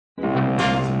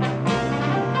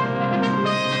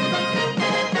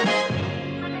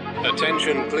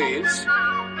Attention, please.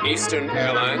 Eastern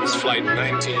Airlines Flight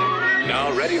 19,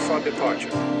 now ready for departure.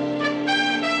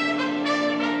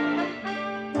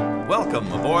 Welcome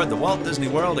aboard the Walt Disney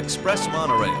World Express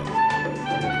monorail.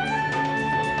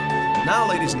 Now,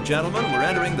 ladies and gentlemen, we're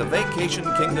entering the vacation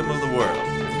kingdom of the world.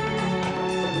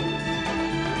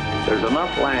 There's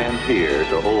enough land here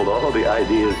to hold all of the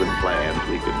ideas and plans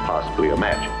we could possibly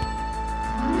imagine.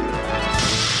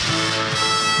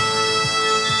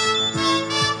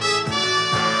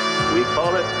 We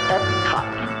call it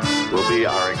Epcot. Will be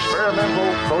our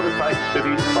experimental prototype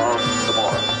city of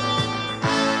tomorrow.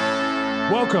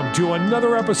 Welcome to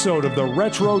another episode of the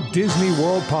Retro Disney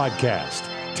World Podcast,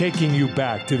 taking you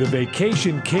back to the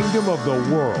vacation kingdom of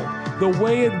the world, the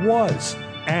way it was,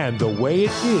 and the way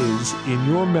it is in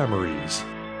your memories.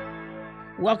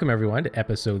 Welcome, everyone, to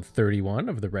episode 31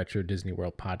 of the Retro Disney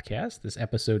World Podcast. This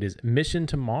episode is Mission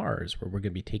to Mars, where we're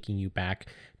going to be taking you back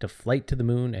to Flight to the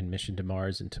Moon and Mission to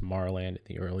Mars and Tomorrowland in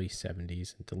the early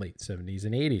 70s into late 70s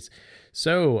and 80s.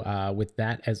 So with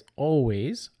that, as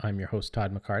always, I'm your host,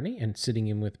 Todd McCartney, and sitting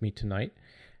in with me tonight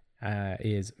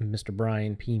is Mr.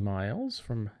 Brian P. Miles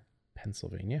from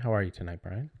Pennsylvania. How are you tonight,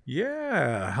 Brian?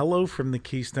 Yeah, hello from the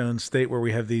Keystone State, where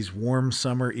we have these warm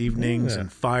summer evenings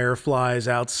and fireflies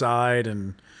outside,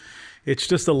 and it's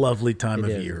just a lovely time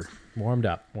of year. Warmed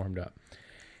up.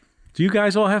 Do you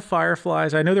guys all have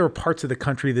fireflies? I know there are parts of the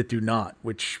country that do not,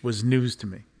 which was news to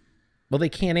me. Well, they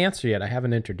can't answer yet. I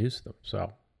haven't introduced them,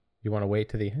 so you want to wait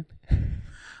to the end?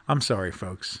 I'm sorry,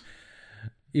 folks.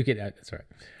 You can. That's all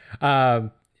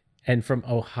right. And from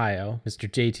Ohio, Mr.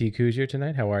 JT Kuzier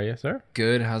tonight. How are you, sir?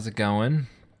 Good. How's it going?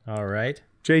 All right.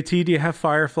 JT, do you have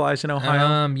fireflies in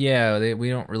Ohio? Yeah, we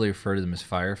don't really refer to them as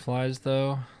fireflies,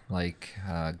 though. Like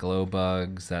glow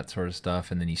bugs, that sort of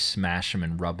stuff. And then you smash them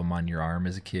and rub them on your arm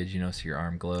as a kid, so your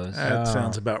arm glows. That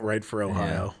sounds about right for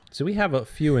Ohio. Yeah. So we have a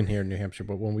few in here in New Hampshire,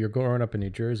 but when we were growing up in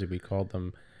New Jersey, we called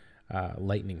them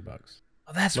lightning bugs.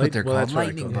 Oh, that's what they're called.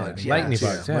 Lightning bugs. Yeah. Lightning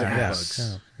bugs. Lightning Yes.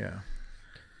 bugs. Yeah.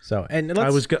 So, and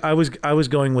I was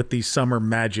going with the summer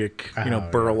magic,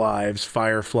 burr lives,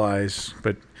 fireflies,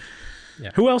 but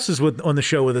who else is on the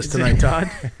show with us tonight, Todd?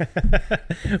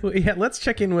 Well, yeah, let's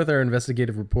check in with our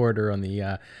investigative reporter on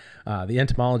the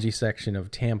entomology section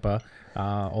of Tampa.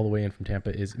 All the way in from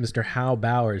Tampa is Mr. Hal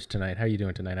Bowers tonight. How are you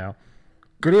doing tonight, Hal?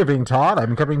 Good evening, Todd.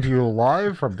 I'm coming to you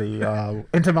live from the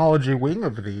entomology wing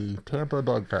of the Tampa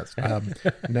Bug Fest.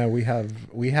 No, we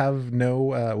have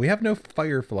no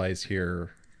fireflies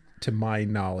here. To my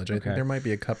knowledge, I think there might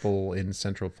be a couple in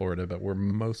Central Florida, but we're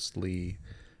mostly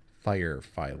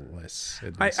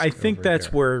fireflyless. I think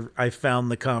that's where I found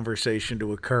the conversation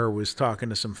to occur, was talking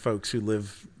to some folks who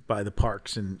live by the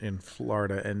parks in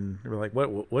Florida, and they were like,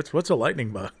 what's a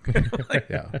lightning bug?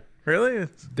 Yeah. Really?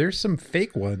 There's some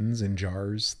fake ones in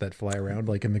jars that fly around,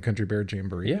 like in the Country Bear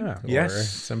Jamboree. Yeah. Or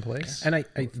someplace. And I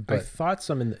thought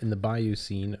some in the Bayou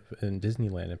scene in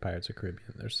Disneyland and Pirates of the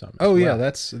Caribbean. There's some. Oh, yeah.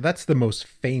 That's the most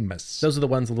famous. Those are the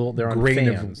ones they're on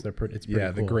fans. It's pretty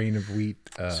cool. The grain of wheat.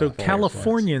 So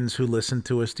Californians who listen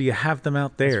to us, do you have them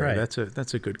out there? That's right.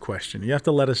 That's a good question. You have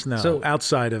to let us know. So,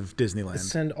 outside of Disneyland.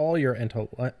 Send all your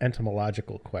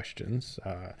entomological questions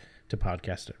to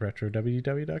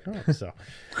podcast@retroww.com. So,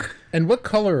 and what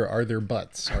color are their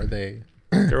butts? Are they?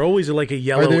 They're always like a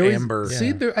yellow amber. Yeah.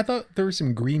 See, I thought there were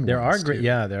some green. There ones are green.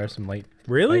 Yeah, there are some light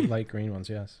green ones.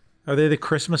 Yes. Are they the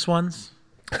Christmas ones?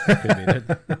 Could be.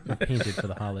 They're painted for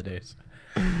the holidays.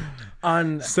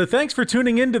 So thanks for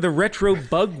tuning in to the Retro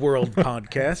Bug World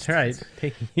podcast. That's right.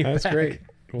 Taking you That's back. great.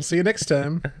 We'll see you next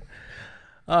time.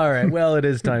 All right. Well, it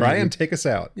is time. Brian, take us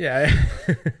out. Yeah.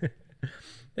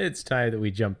 It's time that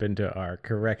we jump into our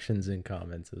corrections and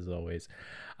comments, as always.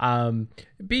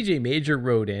 BJ Major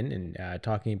wrote in and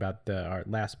talking about our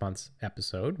last month's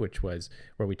episode, which was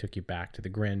where we took you back to the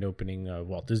grand opening of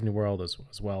Walt Disney World, as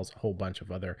well as a whole bunch of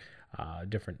other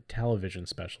different television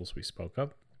specials we spoke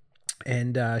of.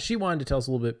 And she wanted to tell us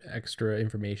a little bit extra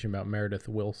information about Meredith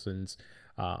Willson's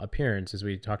appearance. As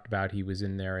we talked about, he was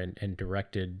in there and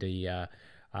directed the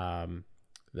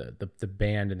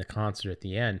band and the concert at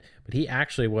the end, but he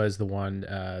actually was the one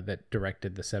that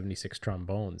directed the 76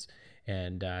 trombones,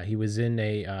 and he was in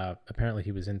apparently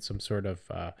he was in some sort of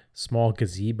small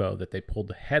gazebo that they pulled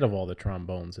the head of all the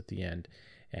trombones at the end,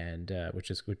 and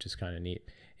which is kind of neat.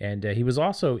 And he was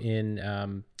also in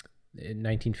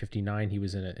 1959 he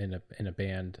was in a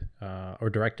band or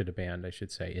directed a band, I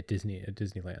should say, at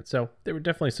Disneyland. So there were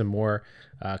definitely some more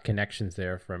connections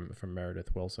there from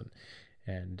Meredith Willson.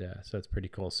 And so it's pretty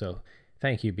cool. So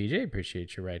thank you, BJ.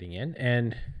 Appreciate you writing in.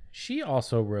 And she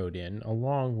also wrote in,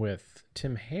 along with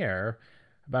Tim Hare,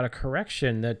 about a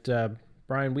correction that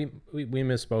Brian, we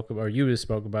misspoke about, or you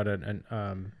misspoke about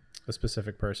a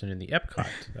specific person in the Epcot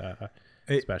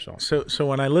special. So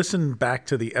when I listened back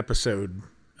to the episode,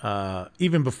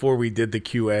 even before we did the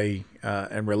QA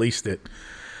and released it,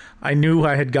 I knew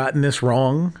I had gotten this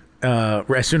wrong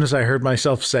as soon as I heard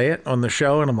myself say it on the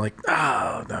show, and I'm like,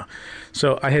 oh, no.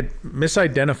 So I had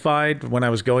misidentified when I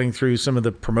was going through some of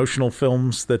the promotional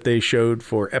films that they showed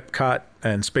for Epcot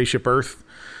and Spaceship Earth.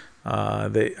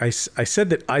 I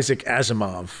said that Isaac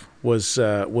Asimov was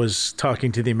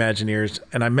talking to the Imagineers,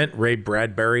 and I meant Ray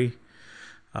Bradbury.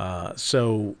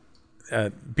 So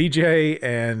BJ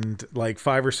and like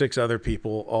 5 or 6 other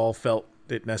people all felt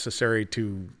it necessary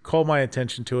to call my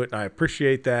attention to it, and I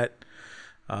appreciate that.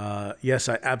 Yes,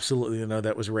 I absolutely know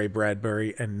that was Ray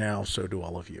Bradbury, and now so do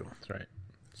all of you. That's right.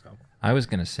 So I was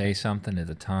going to say something at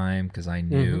the time because I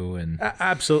knew, and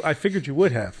absolutely, I figured you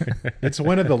would have. It's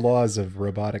one of the laws of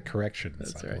robotic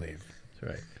corrections, That's I right. believe.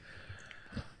 That's right.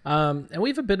 And we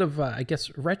have a bit of, I guess,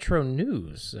 retro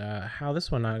news. How this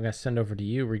one I'm going to send over to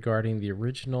you regarding the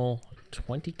original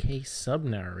 20K sub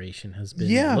narration has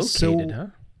been located, huh?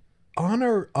 On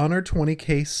our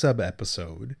 20K sub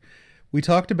episode, we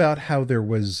talked about how there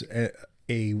was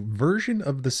a version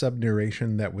of the sub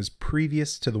narration that was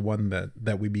previous to the one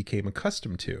that we became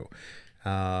accustomed to.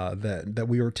 That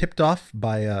we were tipped off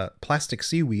by Plastic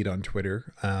Seaweed on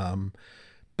Twitter,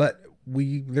 but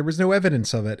there was no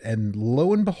evidence of it, and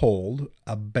lo and behold,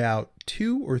 about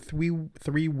 2 or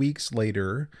 3 weeks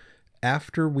later,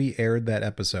 after we aired that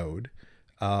episode,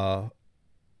 I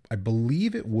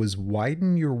believe it was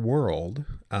Widen Your World,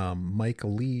 Mike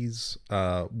Lee's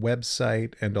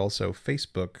website and also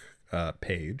Facebook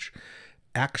page,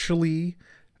 actually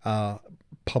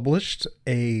published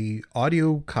a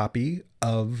audio copy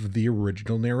of the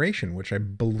original narration, which I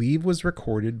believe was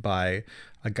recorded by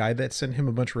a guy that sent him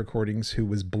a bunch of recordings who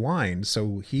was blind.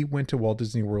 So he went to Walt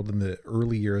Disney World in the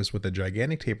early years with a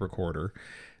gigantic tape recorder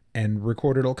and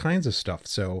recorded all kinds of stuff.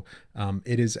 So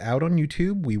it is out on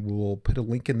YouTube. We will put a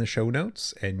link in the show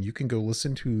notes, and you can go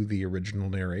listen to the original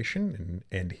narration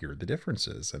and hear the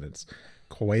differences. And it's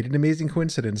quite an amazing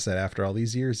coincidence that after all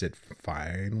these years, it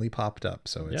finally popped up.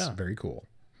 So it's very cool.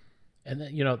 And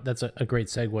then, that's a great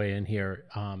segue in here.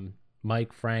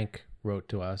 Mike Frank wrote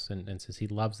to us and says he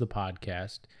loves the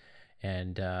podcast,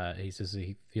 and he says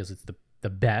he feels it's the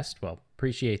best. Well,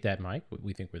 appreciate that, Mike.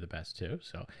 We think we're the best too.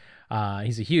 So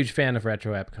he's a huge fan of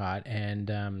Retro Epcot,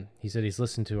 and he said he's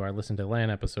listened to our Listen to Land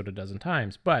episode a dozen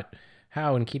times. But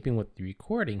how, in keeping with the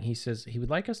recording, he says he would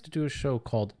like us to do a show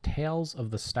called Tales of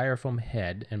the Styrofoam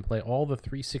Head and play all the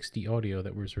 360 audio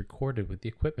that was recorded with the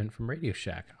equipment from Radio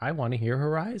Shack. I want to hear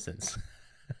Horizons.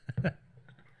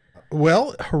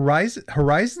 Well,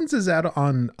 Horizons is out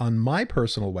on my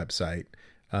personal website,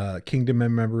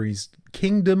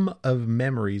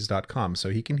 kingdomofmemories.com, so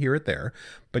he can hear it there.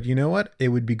 But you know what? It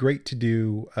would be great to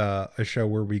do a show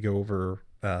where we go over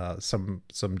some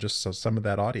of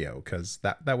that audio, because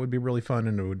that would be really fun,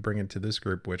 and it would bring it to this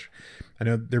group, which I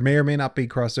know there may or may not be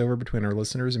crossover between our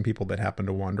listeners and people that happen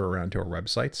to wander around to our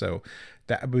website. So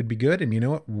that would be good. And you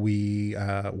know what?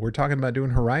 We're talking about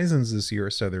doing Horizons this year,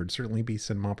 so there'd certainly be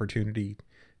some opportunity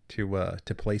to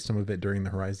play some of it during the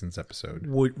Horizons episode.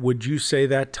 Would you say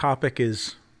that topic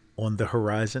is on the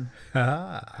horizon?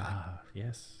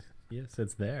 Yes,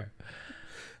 it's there.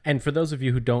 And for those of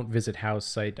you who don't visit Howe's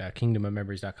site,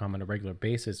 kingdomofmemories.com, on a regular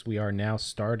basis, we are now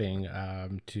starting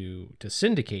to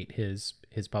syndicate his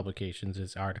publications,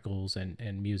 his articles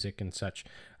and music and such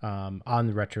on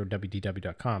the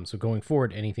retrowdw.com. So going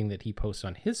forward, anything that he posts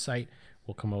on his site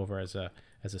will come over as a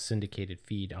syndicated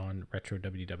feed on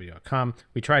retrowdw.com.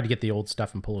 We tried to get the old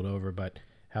stuff and pull it over, but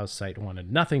Howe's site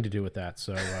wanted nothing to do with that.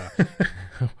 So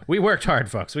we worked hard,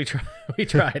 folks. We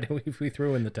tried. We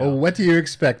threw in the towel. Oh, what do you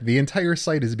expect? The entire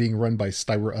site is being run by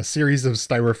a series of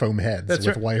styrofoam heads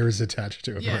with wires attached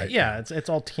to it. Yeah, right? Yeah. It's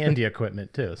all Tandy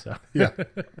equipment too. So yeah.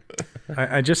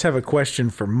 I just have a question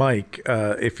for Mike.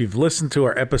 If you've listened to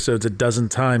our episodes a dozen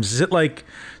times, is it like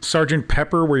Sergeant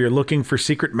Pepper, where you're looking for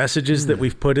secret messages that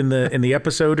we've put in the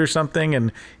episode or something?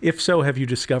 And if so, have you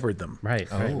discovered them? Right.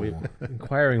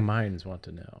 Inquiring minds want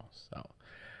to know. So,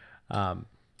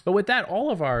 but with that, all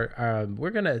of our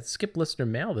we're gonna skip listener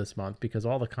mail this month, because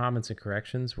all the comments and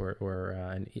corrections were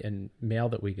and mail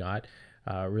that we got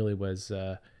really was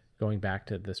going back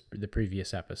to the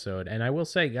previous episode. And I will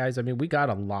say, guys, I mean, we got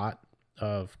a lot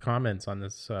of comments on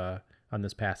this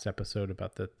past episode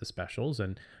about the specials,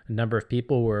 and a number of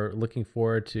people were looking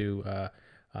forward to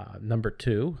number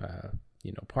 2,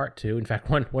 part 2. In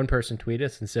fact, one person tweeted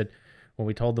us and said, when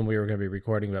we told them we were going to be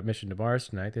recording about Mission to Mars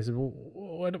tonight, they said, well,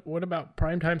 what about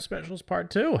Primetime Specials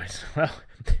Part 2? I said, well,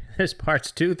 there's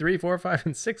parts 2, 3, 4, 5,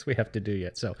 and 6 we have to do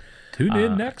yet. So tune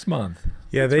in next month.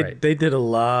 Yeah, That's they did a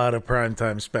lot of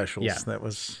primetime specials. Yeah. That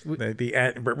was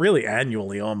but really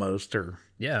annually almost. Or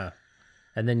yeah.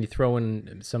 And then you throw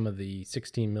in some of the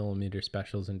 16 millimeter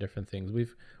specials and different things.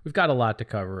 We've got a lot to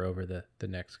cover over the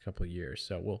next couple of years.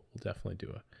 So we'll definitely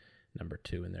do a number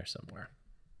 2 in there somewhere.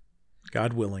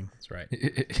 God willing. That's right.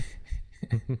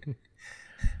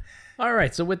 All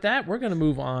right, so with that, we're going to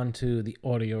move on to the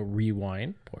audio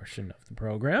rewind portion of the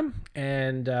program.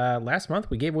 And last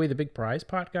month we gave away the big prize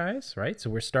pot, guys. Right,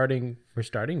 so we're starting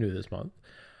new this month.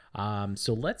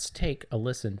 So let's take a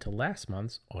listen to last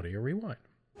month's audio rewind.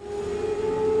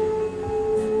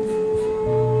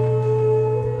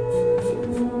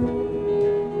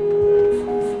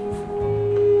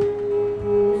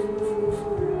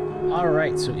 All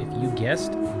right, so if you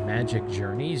guessed Magic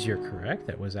Journeys, you're correct.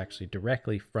 That was actually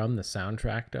directly from the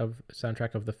soundtrack of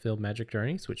the film Magic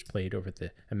Journeys, which played over at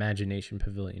the Imagination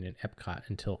Pavilion in Epcot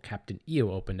until Captain EO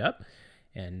opened up,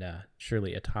 and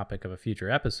surely a topic of a future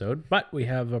episode. But we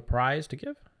have a prize to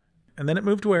give. And then it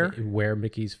moved where? Where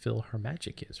Mickey's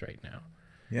PhilharMagic is right now.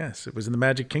 Yes, it was in the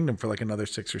Magic Kingdom for like another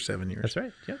 6 or 7 years. That's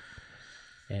right, yep.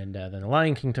 And then the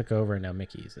Lion King took over, and now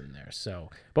Mickey's in there. So,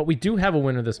 but we do have a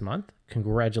winner this month.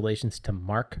 Congratulations to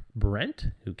Mark Brent,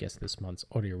 who guessed this month's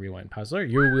Audio Rewind Puzzler.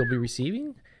 You will be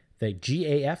receiving the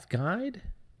GAF guide,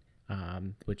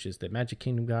 which is the Magic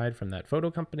Kingdom guide from that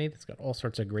photo company that's got all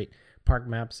sorts of great park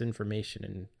maps information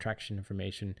and attraction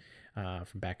information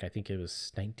from back, I think it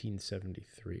was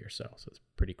 1973 or so. So it's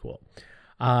pretty cool.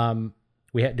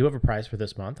 We do have a prize for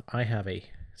this month. I have a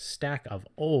stack of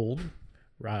old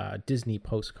Disney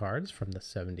postcards from the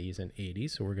 70s and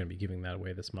 80s, so we're going to be giving that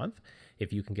away this month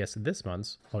if you can guess this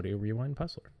month's Audio Rewind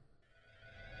Puzzler.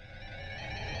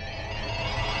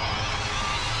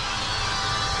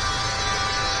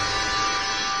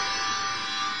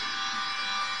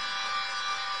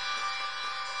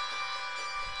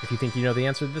 If you think you know the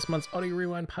answer to this month's Audio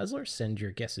Rewind Puzzler, send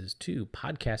your guesses to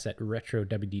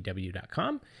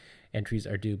podcast@retrodwdw.com. Entries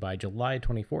are due by July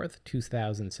 24th,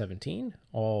 2017.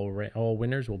 All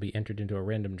winners will be entered into a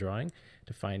random drawing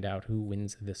to find out who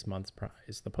wins this month's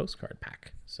prize, the postcard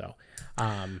pack. So,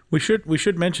 we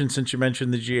should mention, since you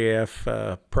mentioned the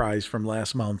GAF prize from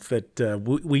last month, that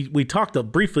we talked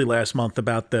briefly last month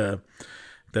about the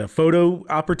photo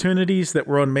opportunities that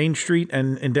were on Main Street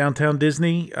and in downtown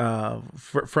Disney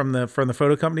from the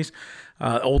photo companies,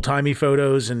 old timey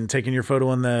photos and taking your photo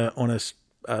on a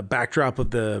backdrop of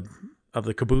the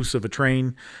caboose of a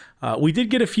train. We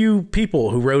did get a few people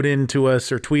who wrote in to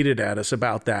us or tweeted at us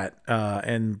about that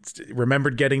and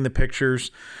remembered getting the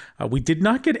pictures. We did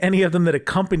not get any of them that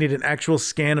accompanied an actual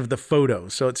scan of the photo.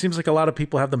 So it seems like a lot of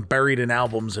people have them buried in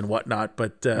albums and whatnot,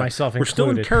 but myself we're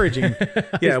still included.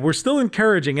 encouraging. We're still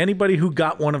encouraging anybody who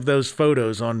got one of those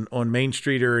photos on Main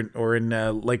Street or in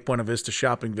Lake Buena Vista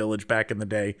Shopping Village back in the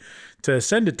day to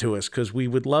send it to us, because we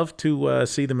would love to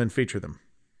see them and feature them.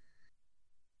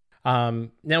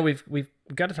 Now we've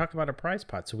got to talk about our prize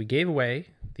pot. So we gave away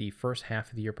the first half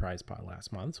of the year prize pot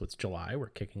last month. So it's July. We're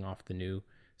kicking off the new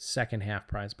second half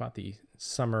prize pot, the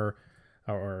summer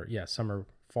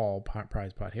fall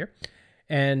prize pot here.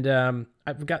 And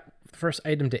I've got the first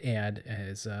item to add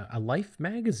as a Life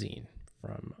magazine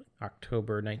from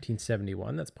October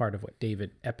 1971. That's part of what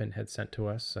David Eppen had sent to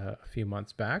us a few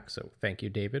months back. So thank you,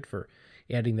 David, for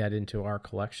adding that into our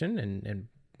collection and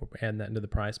add that into the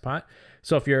prize pot.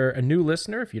 So if you're a new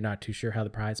listener, if you're not too sure how the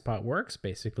prize pot works,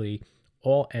 basically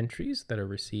all entries that are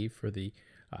received for the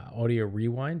audio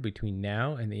rewind between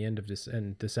now and the end of this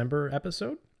December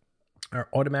episode are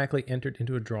automatically entered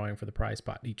into a drawing for the prize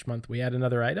pot. Each month we add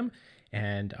another item,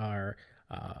 and our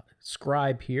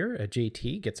scribe here,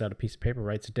 JT, gets out a piece of paper,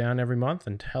 writes it down every month,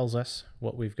 and tells us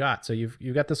what we've got. So you've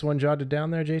got this one jotted down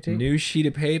there, JT? New sheet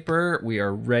of paper. We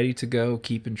are ready to go,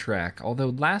 keeping track. Although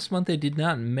last month they did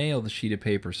not mail the sheet of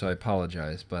paper, so I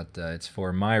apologize. But it's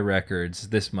for my records.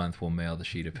 This month we'll mail the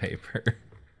sheet of paper.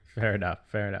 Fair enough.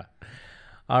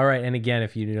 All right, and again,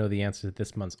 if you know the answer to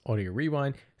this month's Audio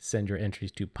Rewind, send your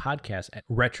entries to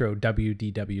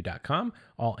podcast@retrodwdw.com.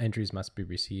 All entries must be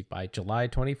received by July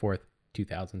 24th,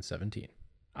 2017.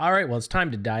 All right, well, it's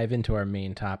time to dive into our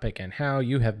main topic and how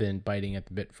you have been biting at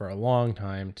the bit for a long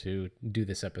time to do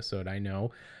this episode, I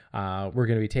know. We're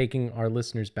going to be taking our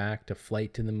listeners back to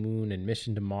Flight to the Moon and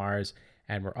Mission to Mars,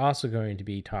 and we're also going to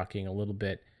be talking a little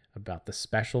bit about the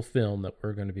special film that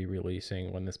we're going to be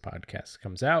releasing when this podcast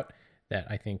comes out, that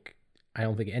I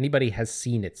don't think anybody has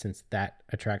seen it since that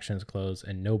attraction is closed,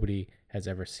 and nobody has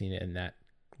ever seen it in that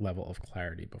level of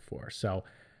clarity before. So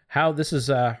this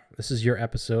is your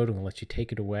episode. I'm going to let you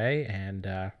take it away, and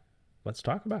let's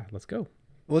talk about it. Let's go.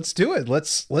 Let's do it.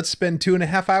 Let's spend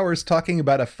 2.5 hours talking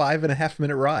about a 5.5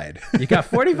 minute ride. You got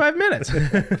 45 minutes.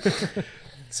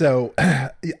 So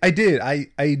I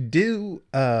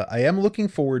am looking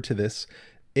forward to this.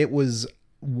 It was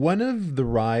one of the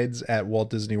rides at Walt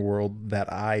Disney World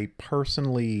that I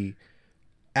personally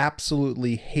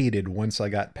absolutely hated once I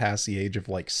got past the age of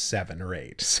like 7 or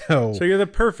 8. So you're the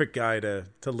perfect guy to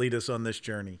lead us on this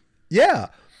journey. Yeah.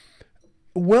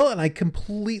 Well, and I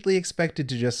completely expected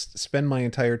to just spend my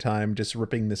entire time just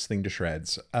ripping this thing to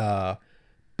shreds.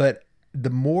 But the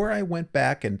more I went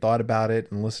back and thought about it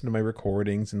and listened to my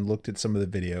recordings and looked at some of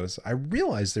the videos, I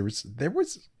realized there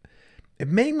was it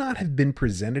may not have been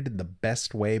presented in the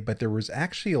best way, but there was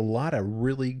actually a lot of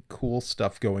really cool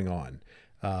stuff going on.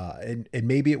 And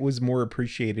maybe it was more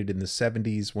appreciated in the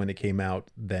 70s when it came out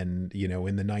than,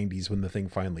 in the 90s when the thing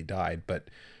finally died. But,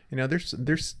 there's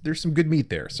some good meat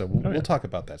there. So we'll talk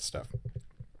about that stuff.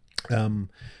 I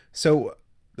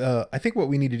think what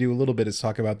we need to do a little bit is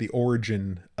talk about the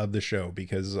origin of the show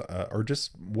because, or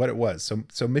just what it was.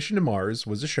 So Mission to Mars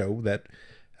was a show that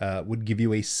would give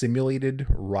you a simulated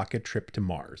rocket trip to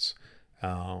Mars.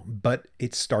 But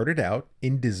it started out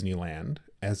in Disneyland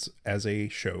as a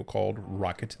show called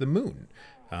Rocket to the Moon.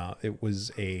 It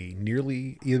was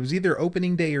either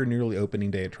opening day or nearly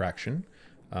opening day attraction.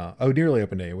 Nearly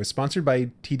open day. It was sponsored by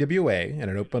TWA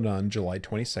and it opened on July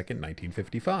 22nd,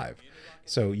 1955.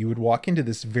 So you would walk into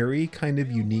this very kind of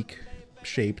unique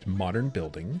shaped modern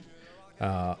building,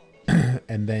 and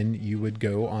then you would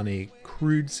go on a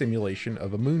crude simulation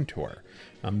of a moon tour.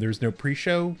 There's no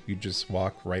pre-show. You just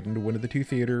walk right into one of the 2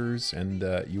 theaters and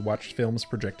you watch films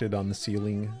projected on the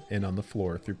ceiling and on the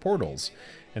floor through portals.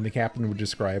 And the captain would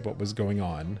describe what was going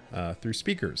on through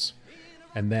speakers.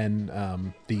 And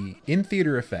then the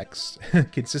in-theater effects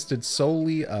consisted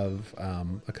solely of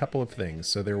a couple of things.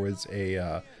 So there was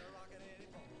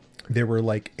there were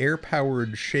like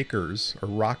air-powered shakers or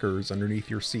rockers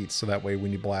underneath your seats. So that way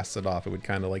when you blast it off, it would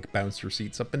kind of like bounce your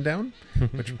seats up and down,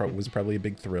 which was probably a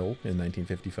big thrill in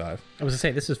 1955. I was going to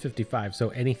say, this is 55, so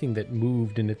anything that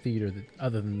moved in a theater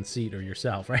other than the seat or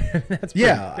yourself, right? That's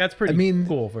pretty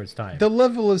cool for its time. The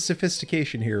level of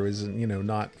sophistication here was,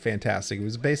 not fantastic. It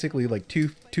was basically like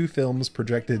two films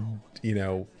projected,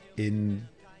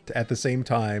 at the same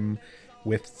time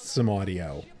with some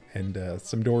audio. And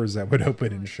some doors that would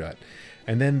open and shut.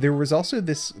 And then there was also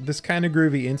this kind of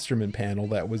groovy instrument panel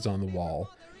that was on the wall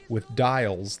with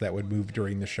dials that would move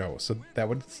during the show. So that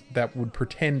would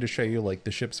pretend to show you like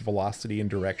the ship's velocity and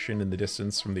direction and the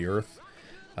distance from the Earth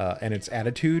and its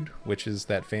attitude, which is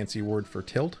that fancy word for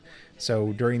tilt.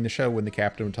 So during the show, when the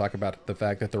captain would talk about the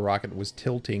fact that the rocket was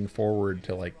tilting forward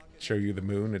to like show you the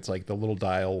moon, it's like the little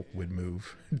dial would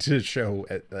move to show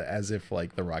as if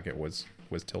like the rocket was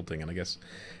tilting, and I guess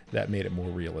that made it more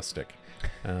realistic.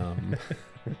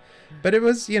 But it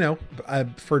was, for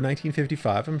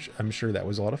 1955, I'm sure that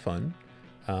was a lot of fun.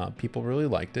 People really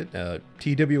liked it.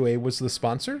 TWA was the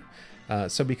sponsor.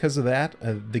 So because of that,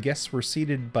 the guests were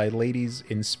seated by ladies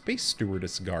in space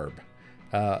stewardess garb.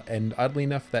 And oddly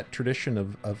enough, that tradition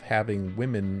of having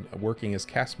women working as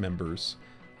cast members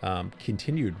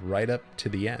continued right up to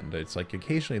the end. It's like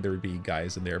occasionally there would be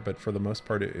guys in there, but for the most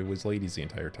part it was ladies the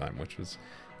entire time, which was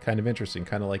kind of interesting,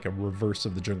 kind of like a reverse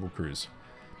of the Jungle Cruise.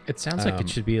 It sounds like it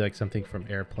should be like something from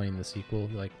Airplane, the sequel,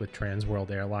 like with Trans World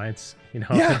Airlines,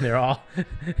 Yeah. And they're all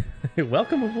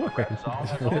welcome aboard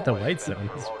with the white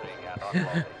zones.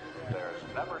 There's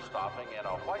never stopping in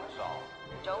a white zone.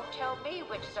 Don't tell me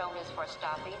which zone is for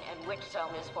stopping and which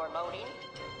zone is for loading.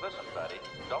 Listen, Betty,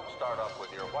 don't start up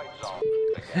with your white zone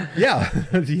again. Yeah,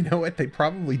 you know what? They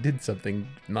probably did something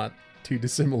not too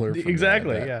dissimilar. From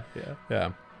exactly. that.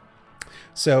 Yeah.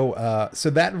 So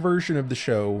that version of the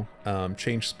show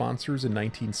changed sponsors in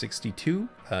 1962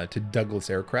 to Douglas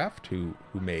Aircraft, who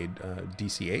made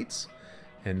DC-8s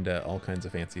and all kinds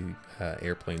of fancy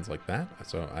airplanes like that.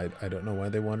 So I don't know why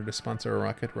they wanted to sponsor a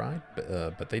rocket ride,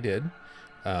 but they did.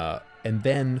 And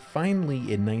then finally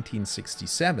in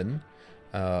 1967,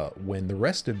 when the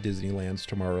rest of Disneyland's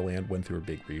Tomorrowland went through a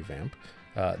big revamp,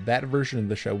 that version of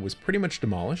the show was pretty much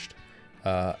demolished.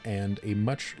 And a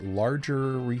much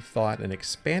larger, rethought, and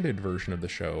expanded version of the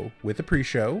show with a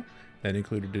pre-show that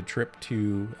included a trip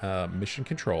to Mission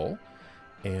Control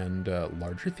and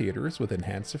larger theaters with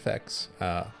enhanced effects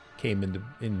came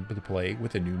into play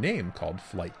with a new name called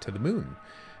Flight to the Moon.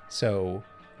 So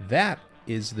that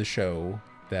is the show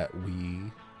that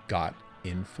we got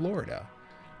in Florida.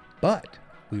 But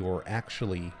we were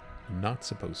actually not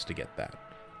supposed to get that.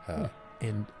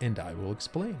 And I will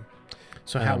explain.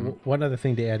 So one other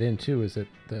thing to add in too is that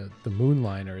the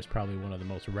Moonliner is probably one of the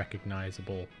most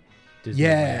recognizable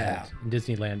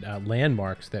Disneyland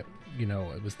landmarks that,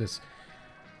 it was this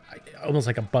almost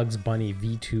like a Bugs Bunny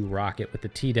V2 rocket with the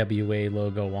TWA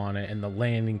logo on it and the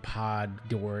landing pod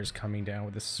doors coming down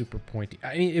with a super pointy.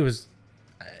 I mean, it was,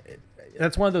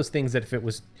 that's one of those things that if it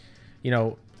was,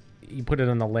 you put it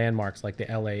on the landmarks like the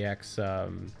LAX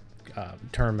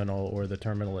terminal or the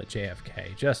terminal at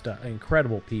JFK, just an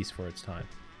incredible piece for its time.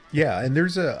 Yeah, and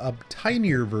there's a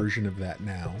tinier version of that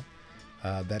now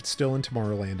that's still in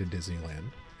Tomorrowland and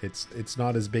Disneyland. It's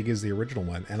not as big as the original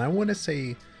one, and I want to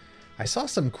say I saw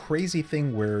some crazy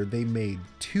thing where they made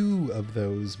 2 of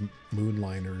those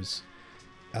Moonliners,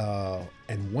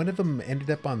 and one of them ended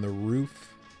up on the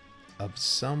roof of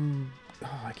some,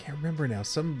 I can't remember now,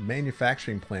 some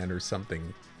manufacturing plant or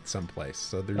something someplace.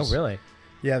 So there's, oh really?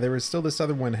 Yeah, there was still this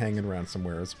other one hanging around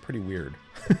somewhere. It's pretty weird.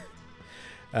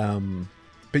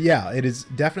 But yeah, it is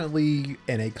definitely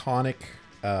an iconic,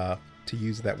 to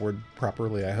use that word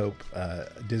properly, I hope,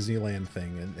 Disneyland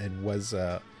thing, and was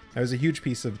it was a huge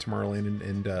piece of Tomorrowland,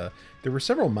 and there were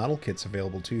several model kits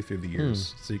available too through the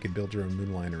years, so you could build your own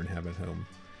Moonliner and have it home,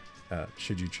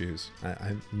 should you choose.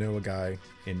 I know a guy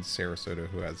in Sarasota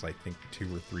who has, I think,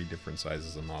 2 or 3 different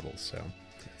sizes of models, so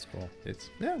that's cool. It's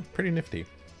pretty nifty.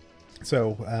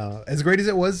 So as great as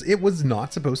it was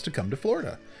not supposed to come to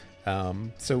Florida.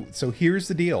 So here's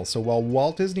the deal. So while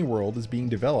Walt Disney World is being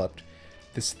developed,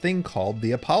 this thing called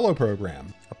the Apollo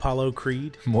program. Apollo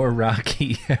Creed. More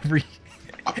Rocky every...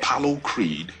 Apollo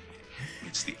Creed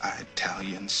meets the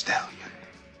Italian Stallion.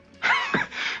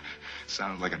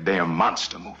 Sounds like a damn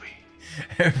monster movie.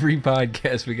 Every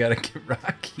podcast we gotta get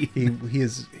Rocky.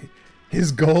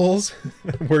 His goals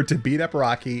were to beat up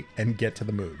Rocky and get to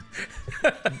the moon.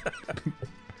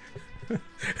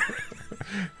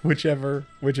 whichever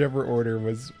order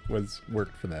was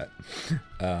worked for that.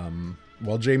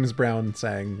 While James Brown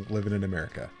sang "Living in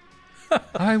America."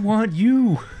 I want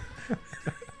you.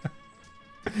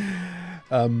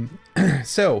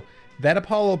 So that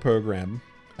Apollo program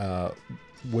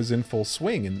was in full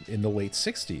swing in the late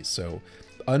 60s. So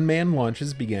unmanned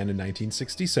launches began in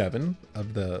 1967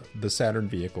 of the Saturn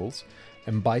vehicles,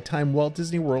 and by time Walt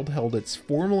Disney World held its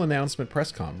formal announcement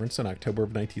press conference in October of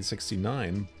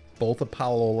 1969, both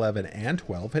Apollo 11 and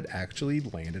 12 had actually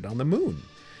landed on the moon.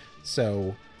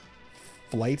 So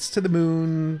flights to the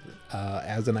moon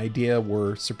as an idea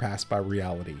were surpassed by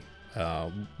reality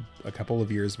a couple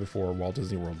of years before Walt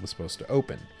Disney World was supposed to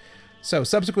open. So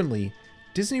subsequently,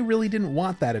 Disney really didn't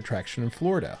want that attraction in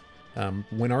Florida.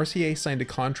 When RCA signed a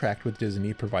contract with Disney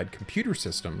to provide computer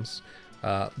systems,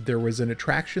 there was an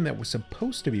attraction that was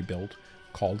supposed to be built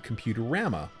called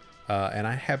Computerama. And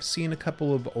I have seen a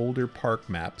couple of older park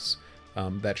maps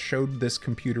that showed this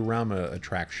Computerama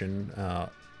attraction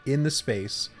in the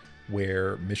space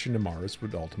where Mission to Mars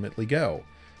would ultimately go.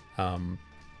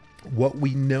 What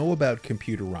we know about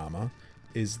Computerama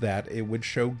is that it would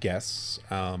show guests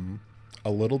a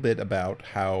little bit about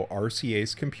how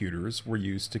RCA's computers were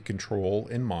used to control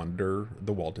and monitor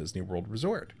the Walt Disney World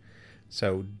Resort.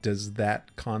 So does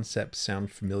that concept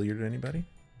sound familiar to anybody?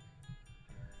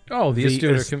 Oh, the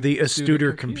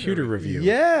Astuter Computer Review.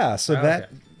 Yeah, so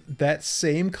that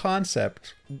same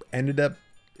concept ended up,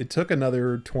 it took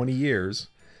another 20 years,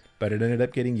 but it ended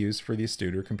up getting used for the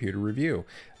Astuter Computer Review.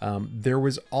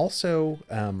 There's also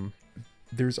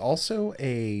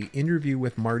a interview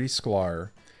with Marty Sklar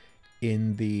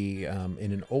in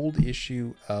an old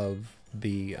issue of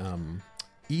the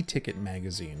E-Ticket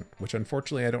magazine, which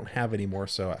unfortunately I don't have anymore,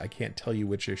 so I can't tell you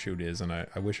which issue it is, and I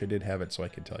wish I did have it so I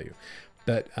could tell you.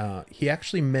 But he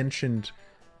actually mentioned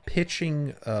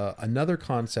pitching another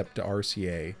concept to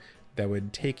RCA that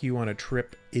would take you on a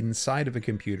trip inside of a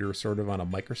computer, sort of on a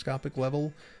microscopic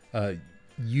level,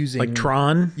 using like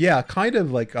Tron. Yeah, kind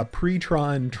of like a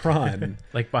pre-Tron,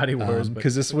 like Body Wars, but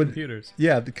because this would computers.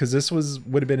 Yeah, because this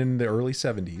would have been in the early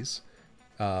 70s,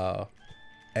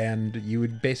 and you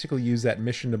would basically use that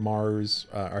mission to Mars,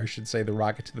 or I should say the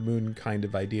rocket to the moon kind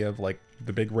of idea of like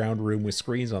the big round room with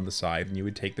screens on the side, and you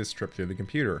would take this trip through the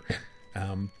computer.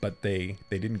 But they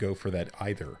didn't go for that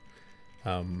either.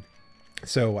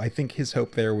 So I think his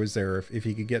hope there was if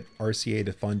he could get RCA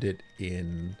to fund it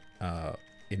in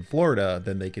Florida,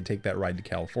 then they could take that ride to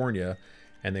California,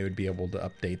 and they would be able to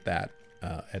update that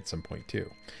at some point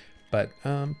too. But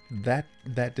that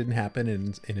didn't happen,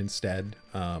 and instead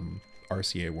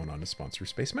RCA went on to sponsor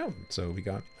Space Mountain. So we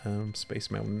got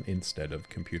Space Mountain instead of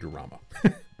Computerama.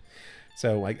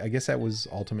 So I guess that was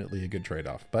ultimately a good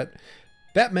trade-off. But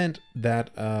that meant that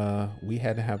we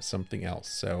had to have something else.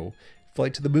 So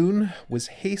Flight to the Moon was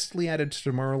hastily added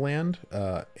to Tomorrowland,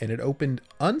 and it opened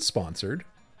unsponsored,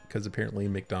 because apparently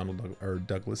McDonnell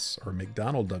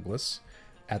Douglas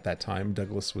at that time,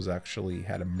 Douglas was actually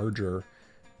had a merger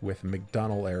with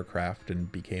McDonnell Aircraft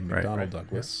and became McDonnell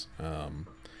Douglas. Yeah.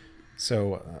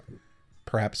 So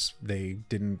perhaps they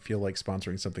didn't feel like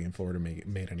sponsoring something in Florida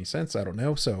made any sense. I don't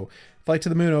know. So Flight to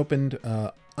the Moon opened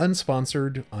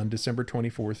unsponsored on December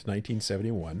 24th,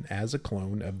 1971 as a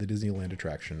clone of the Disneyland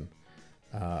attraction.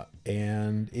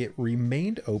 And it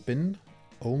remained open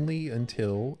only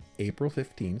until April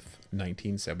 15th,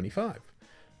 1975.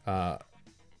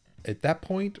 At that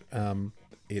point,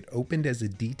 it opened as a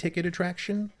D-ticket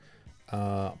attraction,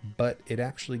 but it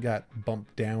actually got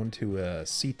bumped down to a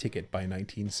C-ticket by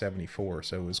 1974.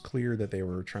 So it was clear that they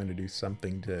were trying to do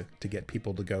something to get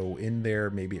people to go in there.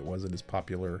 Maybe it wasn't as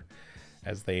popular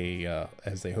as they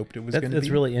hoped it was going to be. That's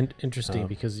really interesting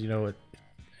because, it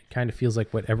kind of feels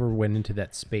like whatever went into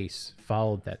that space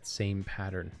followed that same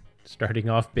pattern, starting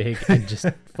off big and just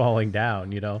falling down,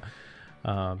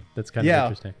 That's kind of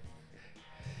interesting.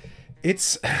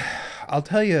 I'll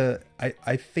tell you,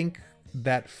 I think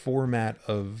that format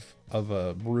of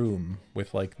a room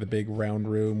with like the big round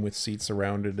room with seats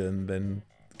around it and then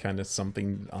kind of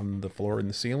something on the floor and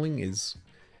the ceiling is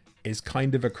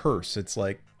kind of a curse. It's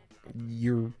like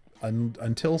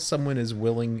until someone is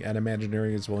willing, an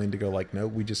Imagineering is willing to go like, no,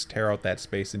 we just tear out that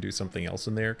space and do something else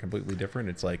in there completely different.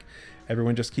 It's like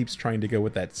everyone just keeps trying to go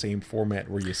with that same format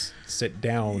where you sit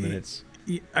down and it's.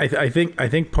 I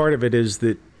think part of it is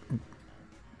that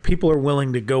people are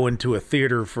willing to go into a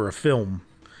theater for a film.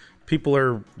 People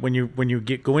are when you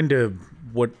go into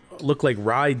what look like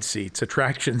ride seats,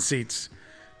 attraction seats,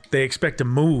 they expect to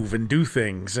move and do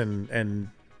things, and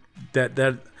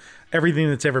that everything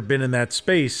that's ever been in that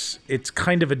space, it's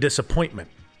kind of a disappointment.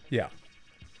 Yeah.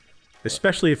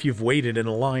 Especially if you've waited in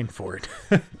a line for it.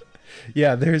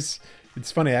 Yeah, it's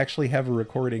funny. I actually have a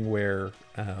recording where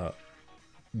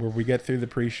we get through the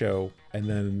pre-show and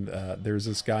then there's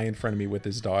this guy in front of me with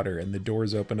his daughter and the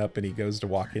doors open up and he goes to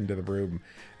walk into the room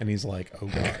and he's like, oh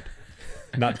God,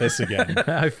 not this again.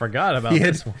 I forgot about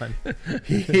this one.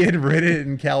 He had ridden it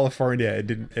in California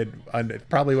and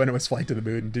probably when it was Flight to the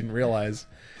Moon, didn't realize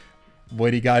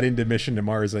when he got into Mission to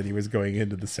Mars that he was going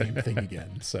into the same thing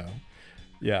again. So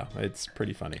yeah, it's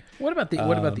pretty funny. What about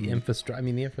the infrastructure? I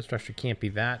mean, the infrastructure can't be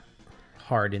that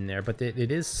hard in there, but it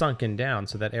is sunken down,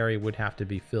 so that area would have to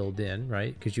be filled in,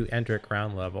 right? Because you enter at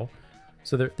ground level,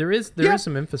 so there is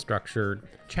some infrastructure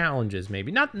challenges.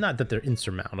 Maybe not that they're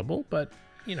insurmountable, but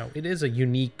it is a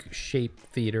unique shaped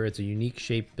theater. It's a unique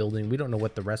shaped building. We don't know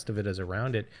what the rest of it is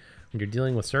around it. When you're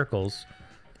dealing with circles,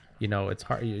 it's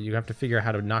hard. You have to figure out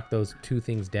how to knock those two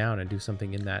things down and do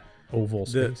something in that oval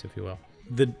space, if you will.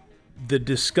 The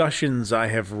discussions I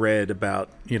have read about,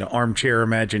 armchair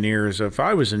Imagineers, if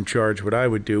I was in charge, what I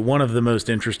would do, one of the most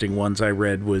interesting ones I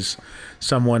read was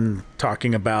someone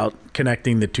talking about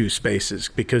connecting the two spaces,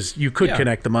 because you could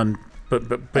connect them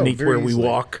beneath where we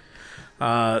walk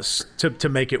to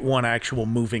make it one actual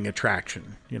moving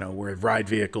attraction, where ride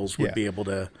vehicles would be able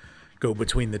to go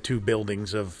between the two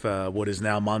buildings of what is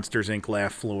now Monsters, Inc.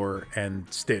 Laugh Floor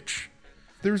and Stitch.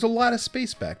 There's a lot of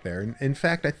space back there. In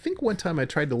fact, I think one time I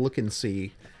tried to look and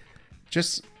see,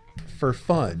 just for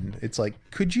fun, it's like,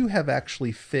 could you have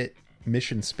actually fit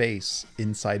Mission Space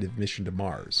inside of Mission to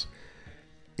Mars?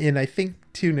 And I think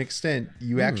to an extent,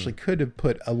 you actually could have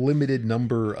put a limited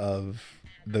number of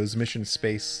those Mission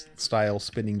Space style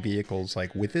spinning vehicles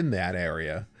like within that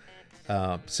area.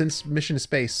 Since Mission to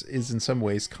Space is in some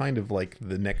ways kind of like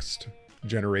the next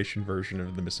generation version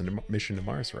of the Mission to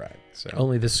Mars ride. So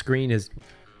only the screen is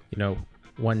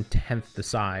 1/10 the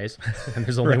size and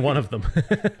there's only one of them.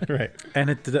 Right. And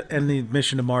the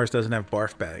Mission to Mars doesn't have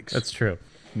barf bags. That's true.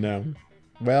 No.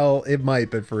 Well, it might,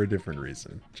 but for a different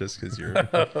reason, just because you're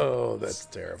oh, that's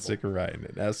terrible, sick of riding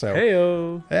it. So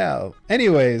heyo. Yeah,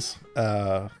 anyways,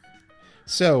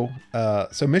 so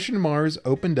Mission to Mars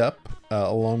opened up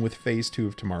along with Phase 2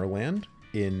 of Tomorrowland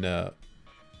in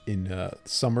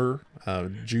summer,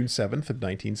 June 7th of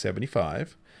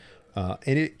 1975. And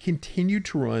it continued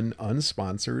to run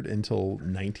unsponsored until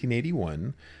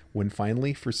 1981, when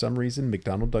finally, for some reason,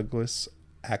 McDonnell Douglas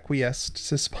acquiesced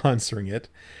to sponsoring it.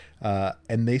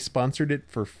 And they sponsored it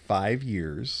for 5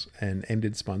 years and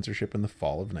ended sponsorship in the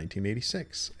fall of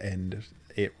 1986. And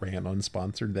it ran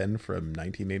unsponsored then from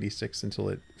 1986 until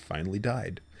it finally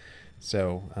died.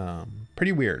 So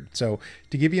pretty weird. So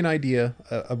to give you an idea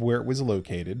of where it was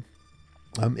located,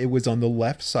 it was on the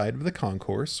left side of the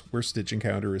concourse where Stitch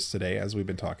Encounter is today, as we've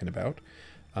been talking about,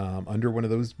 under one of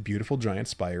those beautiful giant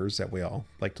spires that we all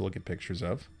like to look at pictures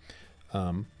of.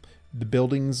 The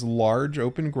building's large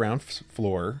open ground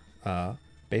floor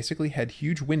basically had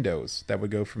huge windows that would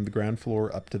go from the ground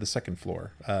floor up to the second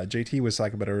floor. JT was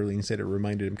talking about it earlier and said it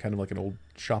reminded him kind of like an old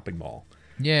shopping mall.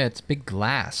 Yeah, it's big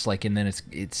glass, like, and then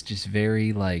it's just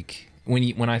very like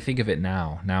when I think of it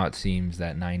now it seems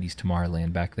that 90s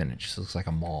Tomorrowland. Back then it just looks like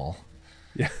a mall.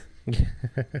 Yeah.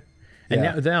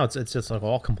 And now it's just like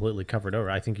all completely covered over.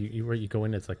 I think you go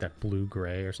in, it's like that blue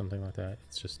gray or something like that.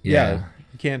 It's just you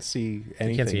can't see anything.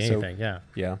 You can't see anything.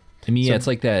 Yeah. I mean, it's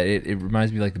like that. It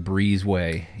reminds me like the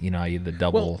Breezeway. You know, the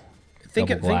double. Well, think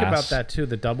glass. about that too.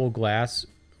 The double glass.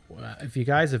 If you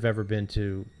guys have ever been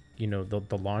to,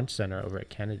 the launch center over at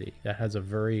Kennedy, that has a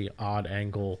very odd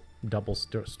angle double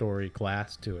story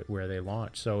glass to it where they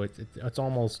launch. So it's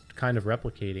almost kind of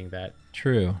replicating that.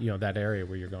 True. That area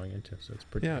where you're going into. So it's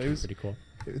pretty. It was pretty cool.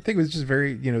 I think it was just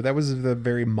very. That was the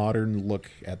very modern look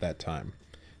at that time.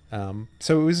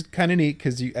 So it was kind of neat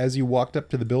because as you walked up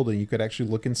to the building, you could actually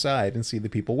look inside and see the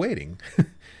people waiting.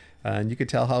 And you could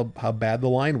tell how bad the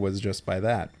line was just by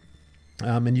that.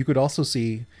 And you could also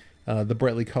see the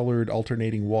brightly colored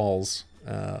alternating walls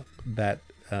that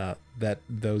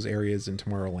those areas in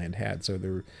Tomorrowland had. So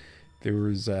there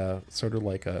was sort of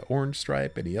like a orange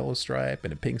stripe and a yellow stripe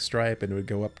and a pink stripe, and it would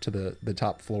go up to the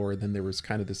top floor. And then there was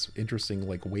kind of this interesting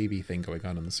like wavy thing going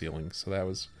on the ceiling. So that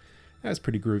was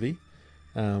pretty groovy.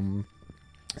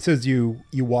 So as you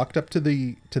walked up to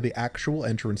the actual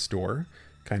entrance door,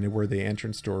 kind of where the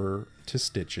entrance door to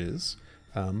Stitch is,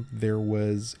 there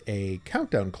was a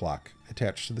countdown clock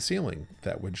attached to the ceiling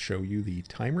that would show you the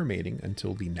time remaining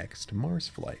until the next Mars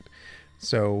flight.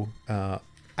 So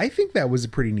I think that was a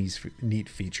pretty neat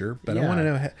feature, but I want to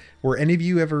know, were any of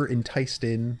you ever enticed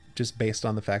in just based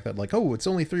on the fact that like, oh, it's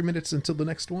only 3 minutes until the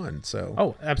next one?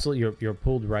 So absolutely, you're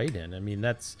pulled right in. I mean,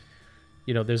 that's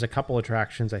there's a couple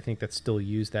attractions I think that still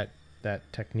use that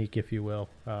technique, if you will.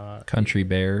 Country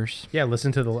Bears. Yeah,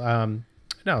 listen to the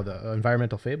the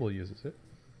Environmental Fable uses it.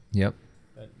 Yep.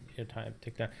 Time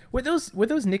take that. Were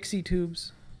those Nixie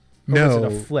tubes? Or no. Was it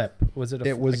a flip? Was it a?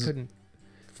 I couldn't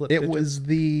flip. It was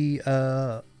the.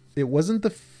 It wasn't the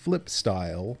flip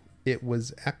style. It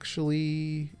was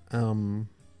actually the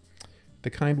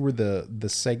kind where the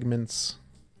segments.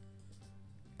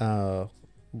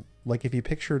 Like if you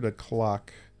pictured a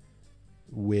clock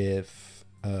with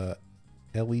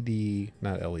LED,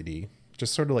 not LED,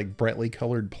 just sort of like brightly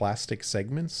colored plastic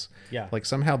segments. Yeah. Like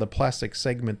somehow the plastic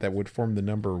segment that would form the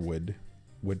number would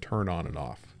turn on and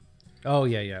off. Oh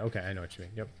yeah. Okay, I know what you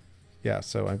mean. Yep. Yeah.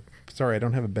 So I'm sorry, I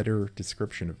don't have a better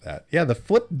description of that. Yeah, the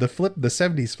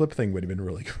 70s flip thing would have been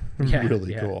really,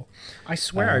 really cool. I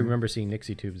swear I remember seeing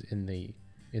Nixie tubes in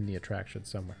the attraction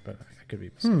somewhere, but I could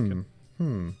be mistaken.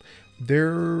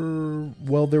 There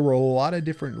were a lot of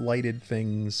different lighted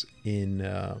things in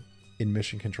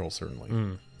Mission Control,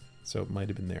 certainly. So it might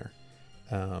have been there.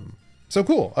 So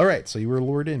cool. All right. So you were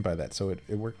lured in by that. So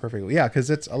it worked perfectly. Yeah,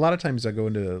 because it's a lot of times I go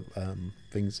into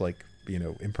things like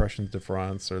Impressions de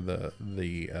France or the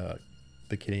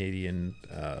Canadian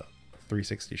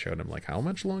 360 show, and I'm like, how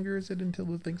much longer is it until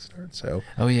the thing starts? So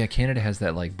Canada has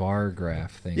that like bar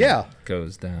graph thing. Yeah, that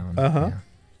goes down.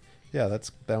 Yeah,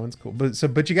 that one's cool.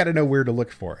 But you got to know where to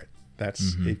look for it.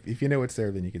 That's if you know it's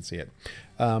there, then you can see it.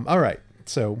 All right.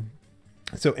 So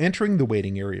entering the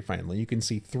waiting area, finally, you can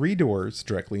see 3 doors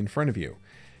directly in front of you.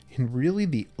 And really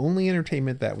the only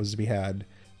entertainment that was to be had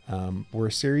were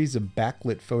a series of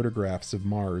backlit photographs of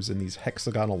Mars in these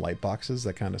hexagonal light boxes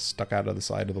that kind of stuck out of the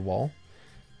side of the wall,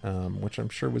 which I'm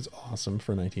sure was awesome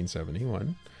for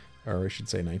 1971, or I should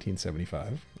say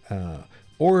 1975.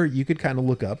 Or you could kind of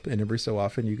look up, and every so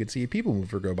often you could see a people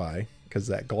mover go by because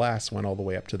that glass went all the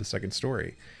way up to the second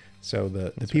story. So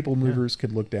the people movers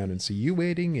could look down and see you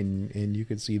waiting, and you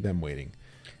could see them waiting.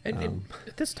 And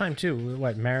at this time too,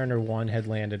 Mariner 1 had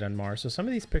landed on Mars, so some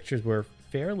of these pictures were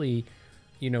fairly,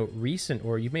 recent,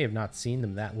 or you may have not seen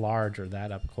them that large or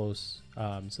that up close.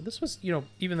 So this was,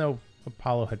 even though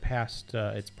Apollo had passed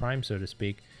its prime, so to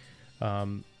speak,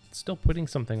 still putting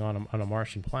something on a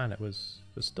Martian planet was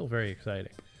still very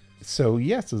exciting. So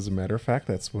yes, as a matter of fact,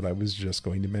 that's what I was just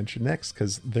going to mention next,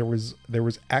 because there was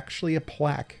actually a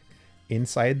plaque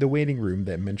inside the waiting room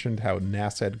that mentioned how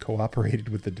NASA had cooperated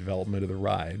with the development of the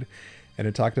ride, and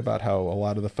it talked about how a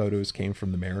lot of the photos came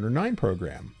from the Mariner 9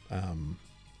 program.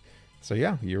 So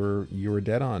yeah, you were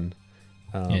dead on.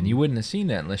 And you wouldn't have seen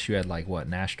that unless you had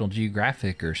National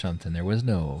Geographic or something. There was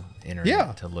no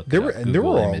internet to look up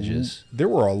Google images. There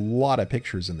were a lot of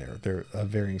pictures in there. They're of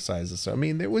varying sizes. So I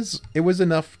mean, it was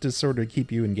enough to sort of keep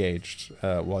you engaged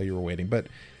while you were waiting. But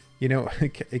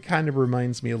it kind of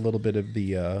reminds me a little bit of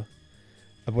the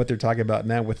of what they're talking about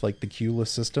now with the queueless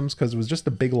systems, because it was just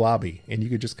a big lobby and you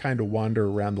could just kind of wander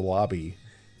around the lobby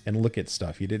look at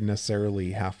stuff. You didn't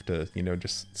necessarily have to,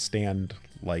 just stand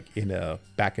like in a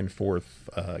back and forth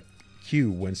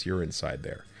queue once you're inside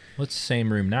there. Well, it's the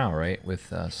same room now, right?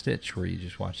 With Stitch, where you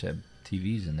just watch that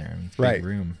TVs in there. I mean, it's a right. big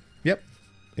room. Yep,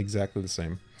 exactly the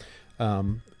same.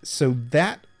 So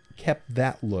that kept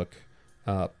that look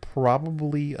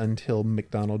probably until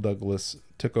McDonnell Douglas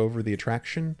took over the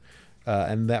attraction.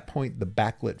 And at that point, the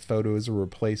backlit photos were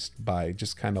replaced by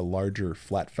just kind of larger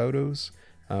flat photos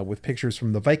with pictures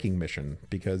from the Viking mission,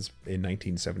 because in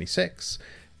 1976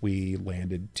 we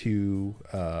landed two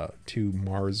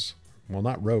Mars, well,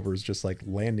 not rovers, just like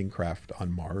landing craft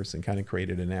on Mars, and kind of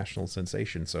created a national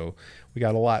sensation. So we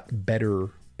got a lot better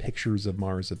pictures of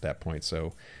Mars at that point.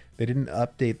 So they didn't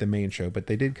update the main show, but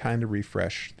they did kind of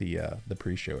refresh the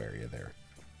pre-show area there.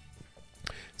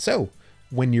 So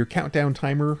when your countdown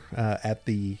timer at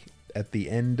the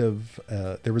end of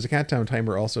there was a countdown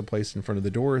timer also placed in front of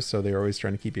the doors, so they're always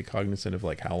trying to keep you cognizant of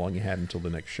like how long you had until the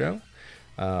next show.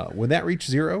 When that reached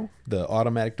 0, the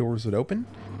automatic doors would open.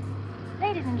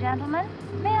 Ladies and gentlemen,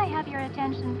 may I have your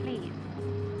attention, please?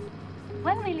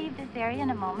 When we leave this area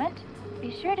in a moment,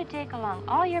 be sure to take along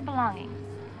all your belongings,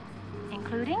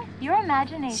 including your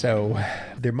imagination. So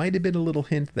there might have been a little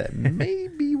hint that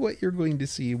maybe what you're going to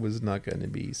see was not going to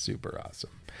be super awesome.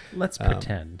 Let's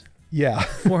pretend. Yeah.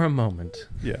 For a moment.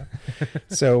 Yeah.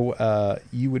 So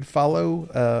you would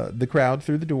follow the crowd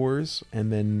through the doors,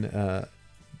 and then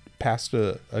past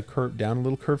a curve, down a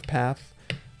little curved path,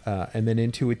 and then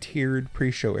into a tiered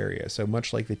pre-show area. So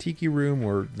much like the Tiki Room,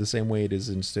 or the same way it is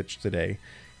in Stitch today,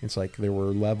 it's like there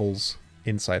were levels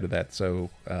inside of that.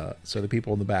 So the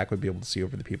people in the back would be able to see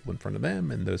over the people in front of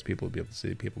them, and those people would be able to see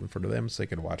the people in front of them, so they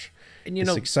could watch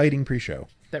this exciting pre-show.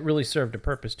 That really served a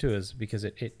purpose too, is because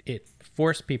it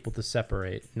forced people to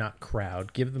separate, not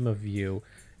crowd, give them a view.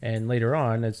 And later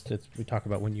on, as we talk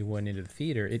about when you went into the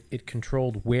theater, it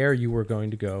controlled where you were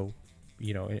going to go,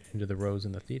 into the rows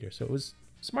in the theater. So it was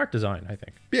smart design, I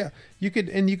think. Yeah, you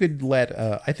could let.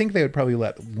 I think they would probably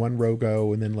let one row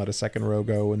go, and then let a second row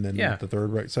go, and then the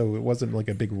third row. So it wasn't like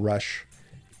a big rush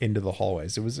into the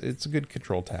hallways. It's a good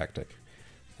control tactic.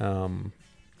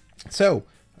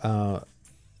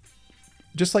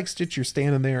 Just like Stitch, you're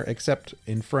standing there, except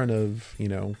in front of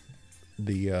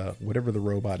the whatever the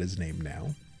robot is named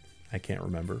now. I can't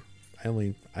remember.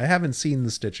 I haven't seen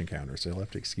the Stitch encounter, so you'll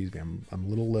have to excuse me. I'm a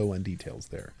little low on details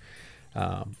there.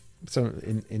 So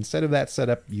instead of that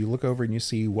setup, you look over and you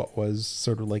see what was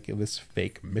sort of like this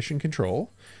fake mission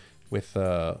control, with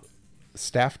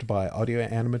staffed by audio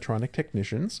animatronic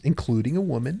technicians, including a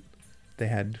woman. They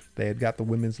had got the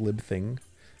women's lib thing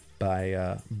by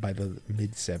the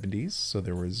mid 70s, so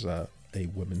there was a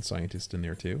woman scientist in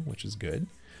there too, which is good.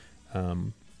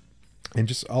 And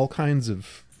just all kinds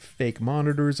of fake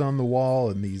monitors on the wall,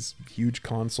 and these huge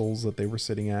consoles that they were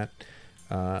sitting at.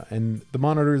 And the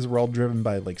monitors were all driven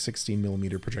by like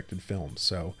 16mm projected films.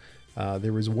 So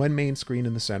there was one main screen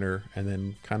in the center, and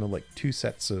then kind of like two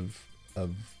sets of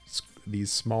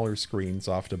these smaller screens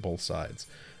off to both sides.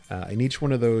 And each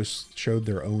one of those showed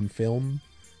their own film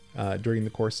during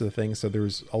the course of the thing. So there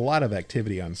was a lot of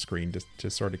activity on screen to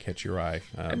sort of catch your eye.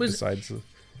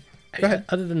 Go ahead.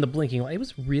 Other than the blinking light, it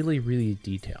was really, really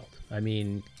detailed. I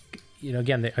mean,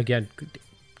 again,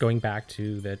 going back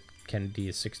to that Kennedy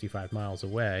is 65 miles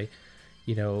away,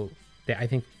 I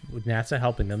think with NASA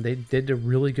helping them, they did a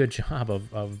really good job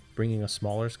of bringing a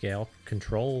smaller scale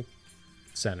control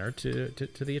center to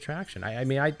the attraction. I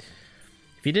mean,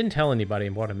 if you didn't tell anybody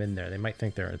and brought them in there, they might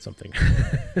think they're in something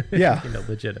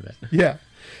legitimate. Yeah.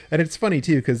 And it's funny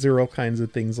too, because there are all kinds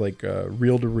of things like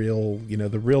reel-to-reel,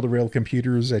 the reel-to-reel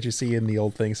computers that you see in the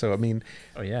old thing. So, I mean,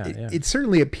 it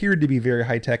certainly appeared to be very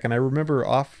high-tech. And I remember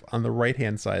off on the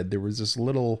right-hand side, there was this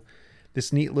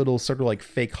neat little sort of like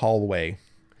fake hallway,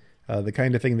 the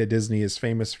kind of thing that Disney is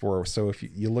famous for. So if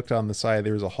you looked on the side,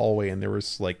 there was a hallway, and there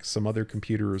was like some other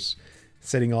computers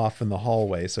sitting off in the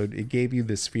hallway. So it gave you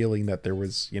this feeling that there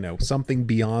was, something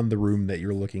beyond the room that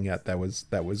you're looking at that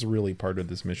was really part of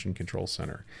this mission control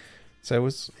center. So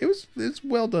it was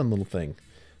well done little thing.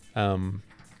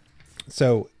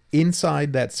 So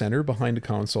inside that center, behind a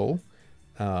console,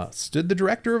 stood the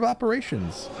director of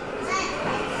operations.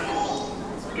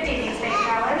 Good evening, space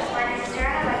travelers. My name is Sarah,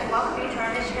 and I'd like to welcome you to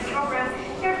our mission control room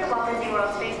here at the Walt Disney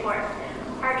World Spaceport.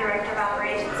 Our director of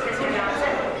operations, Mr.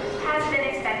 Johnson, has been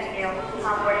expecting you.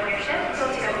 On boarding your ship,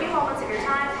 he'll take a few moments of your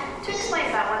time to explain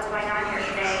about what's going on here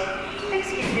today.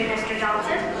 Excuse me, Mr.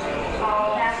 Johnson.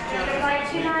 All passengers of Flight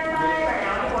 295 are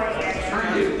now aboard here.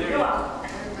 Thank you. You're welcome.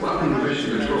 Welcome to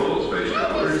Mission Control, space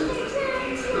travelers.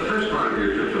 The first part of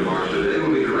your trip to Mars today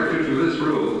will be directed through this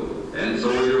room, and so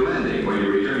will your landing when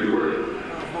you return to Earth.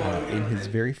 In his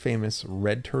very famous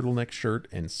red turtleneck shirt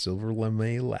and silver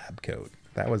lame lab coat.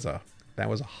 That was a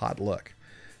hot look.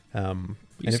 You and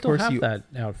still of course have that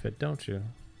outfit, don't you?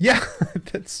 Yeah,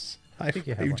 that's. I think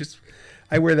you have one.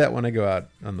 I wear that when I go out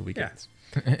on the weekends.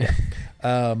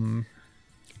 Yeah.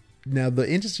 Now, the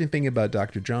interesting thing about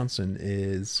Dr. Johnson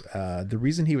is the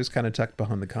reason he was kind of tucked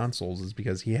behind the consoles is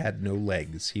because he had no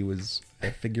legs. He was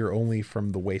a figure only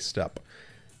from the waist up.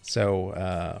 So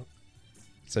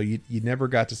you never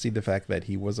got to see the fact that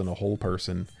he wasn't a whole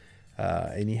person.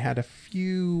 And he had a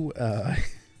few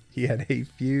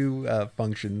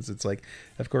functions. It's like,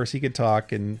 of course, he could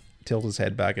talk and tilt his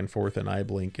head back and forth and eye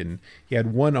blink. And he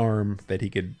had one arm that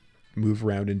he could move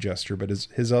around and gesture, but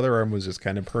his other arm was just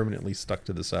kind of permanently stuck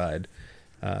to the side.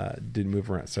 Didn't move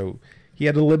around. So he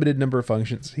had a limited number of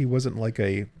functions. He wasn't like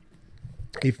a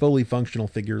fully functional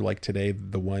figure like today.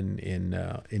 The one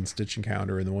in Stitch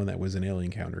Encounter and the one that was in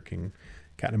Alien Encounter can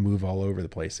kind of move all over the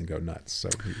place and go nuts. So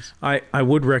I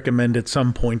would recommend at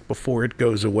some point before it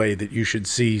goes away that you should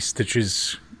see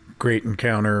Stitch's Great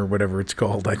Encounter, or whatever it's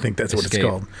called. I think that's Escape.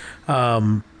 what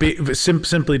it's called.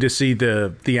 Simply to see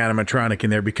the animatronic in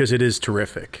there, because it is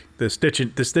terrific. The Stitch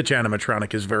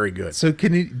animatronic is very good. So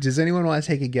does anyone want to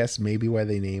take a guess maybe why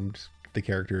they named the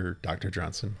character Dr.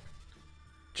 Johnson?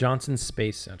 Johnson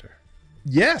Space Center.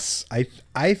 Yes,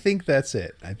 I think that's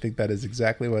it. I think that is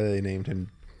exactly why they named him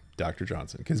Dr.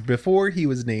 Johnson, because before he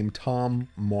was named Tom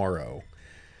Morrow,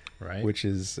 right? Which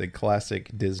is a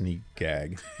classic Disney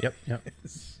gag. Yep.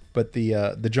 But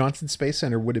the Johnson Space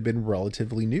Center would have been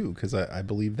relatively new, because I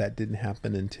believe that didn't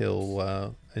happen until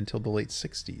the late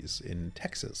 60s in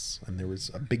Texas, and there was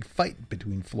a big fight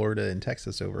between Florida and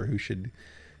Texas over who should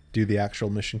do the actual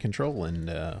mission control,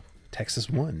 and Texas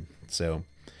won. So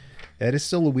that is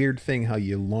still a weird thing how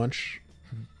you launch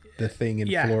the thing in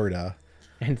Florida,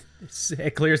 and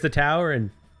it clears the tower,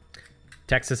 and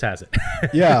Texas has it.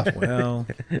 Yeah. Well,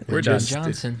 We're done,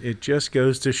 Johnson. It just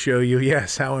goes to show you,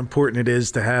 yes, how important it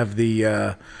is to have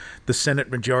the Senate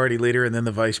Majority Leader and then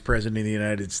the Vice President of the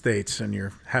United States, and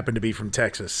you happen to be from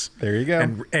Texas. There you go.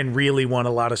 And really want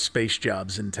a lot of space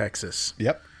jobs in Texas.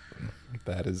 Yep.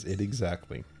 That is it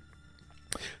exactly.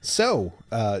 So,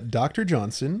 Dr.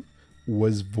 Johnson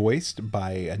was voiced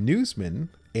by a newsman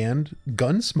and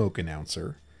Gunsmoke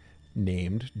announcer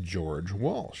named George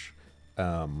Walsh.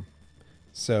 And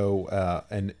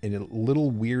a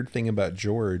little weird thing about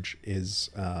George is,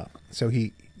 so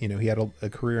he had a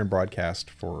career in broadcast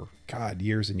for,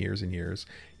 years and years and years.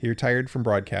 He retired from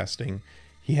broadcasting.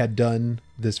 He had done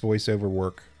this voiceover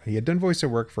work. He had done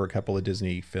voiceover work for a couple of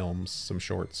Disney films, some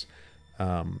shorts,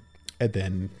 and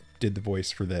then did the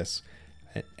voice for this.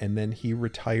 And then he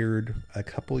retired a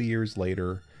couple of years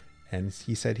later, and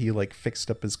he said he fixed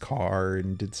up his car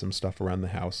and did some stuff around the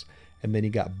house, and then he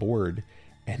got bored.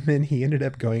 And then he ended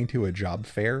up going to a job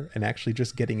fair and actually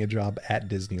just getting a job at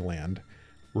Disneyland,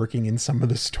 working in some of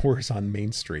the stores on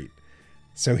Main Street.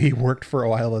 So he worked for a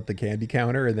while at the candy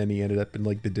counter, and then he ended up in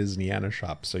the Disneyana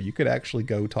shop. So you could actually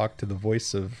go talk to the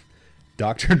voice of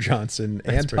Dr. Johnson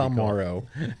and Tom Morrow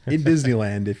in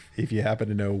Disneyland if you happen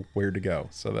to know where to go.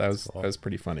 So that was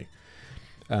pretty funny.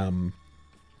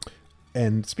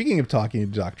 And speaking of talking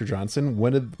to Dr. Johnson,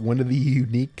 one of the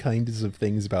unique kinds of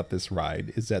things about this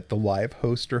ride is that the live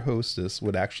host or hostess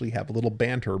would actually have a little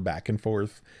banter back and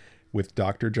forth with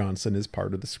Dr. Johnson as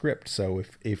part of the script. So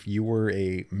if you were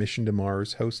a Mission to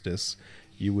Mars hostess,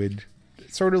 you would,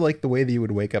 sort of like the way that you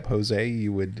would wake up Jose,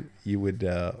 you would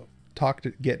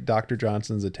get Dr.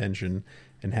 Johnson's attention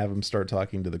and have him start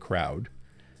talking to the crowd,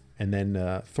 and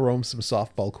then throw him some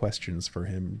softball questions for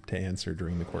him to answer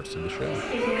during the course of the show.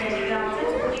 Excuse me, Mr. Johnson,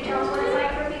 would you tell us what it's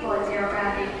like for people in zero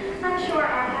gravity? I'm sure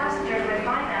our passengers would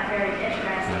find that very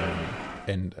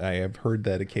interesting. And I have heard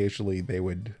that occasionally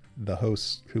the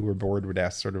hosts who were bored would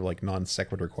ask sort of non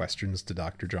sequitur questions to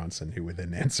Dr. Johnson, who would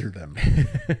then answer them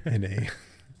in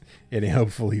a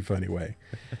hopefully funny way.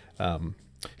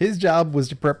 His job was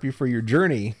to prep you for your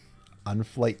journey on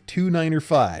Flight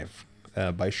 295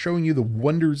 by showing you the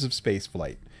wonders of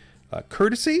spaceflight,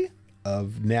 courtesy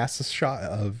of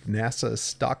NASA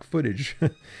stock footage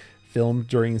filmed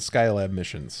during Skylab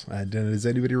missions. Does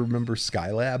anybody remember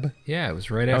Skylab? Yeah, it was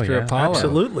right after Apollo.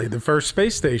 Absolutely, the first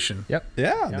space station. Yep.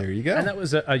 Yeah, there you go. And that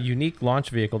was a unique launch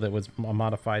vehicle that was a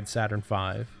modified Saturn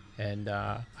V. And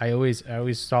I always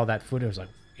saw that footage. I was like,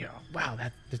 wow,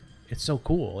 it's so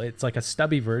cool. It's like a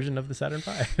stubby version of the Saturn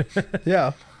V.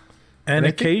 Yeah. And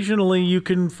occasionally you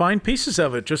can find pieces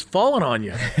of it just falling on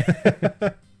you.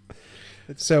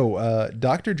 So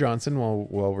Dr. Johnson,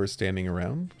 while we're standing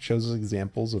around, shows us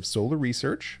examples of solar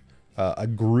research, a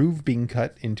groove being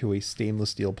cut into a stainless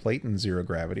steel plate in zero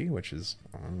gravity, which is,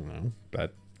 I don't know,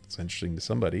 that It's interesting to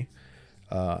somebody.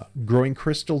 Growing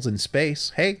crystals in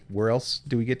space. Hey, where else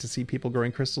do we get to see people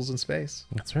growing crystals in space?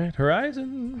 That's right.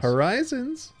 Horizons.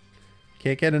 Horizons.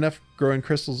 Can't get enough growing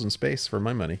crystals in space for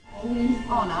my money. Oh,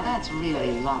 now that's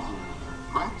really lovely.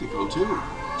 Practical, too.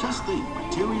 Just think,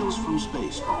 materials from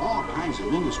space for all kinds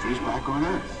of industries back on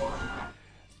Earth.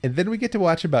 And then we get to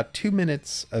watch about 2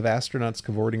 minutes of astronauts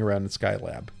cavorting around in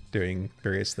Skylab, doing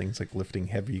various things like lifting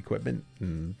heavy equipment.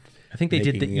 And I think they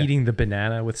did the eating the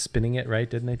banana with spinning it, right?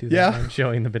 Didn't they do that? Yeah.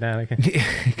 Showing the banana.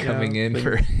 Coming in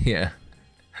for, yeah.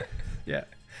 Yeah.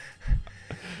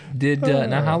 Did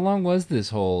now how long was this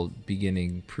whole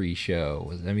beginning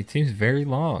pre-show? It seems very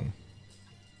long.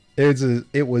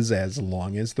 It was as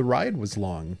long as the ride was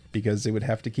long, because it would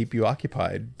have to keep you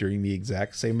occupied during the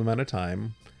exact same amount of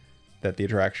time that the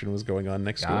attraction was going on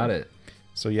next door. Got it.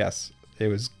 So yes, it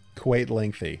was quite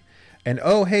lengthy. And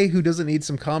oh hey, who doesn't need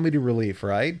some comedy relief,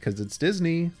 right? Because it's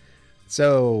Disney.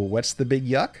 So what's the big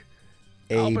yuck?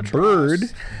 Albatross.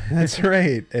 Bird. That's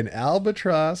right. An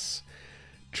albatross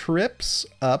trips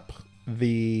up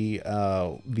the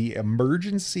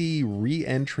emergency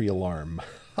re-entry alarm.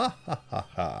 Ha ha ha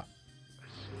ha.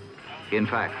 In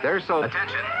fact, they're so...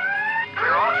 Attention.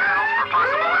 Clear all channels for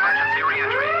possible emergency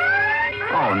re-entry.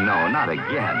 Oh no, not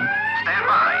again. Stand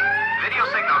by. Video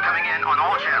signal coming in on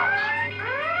all channels.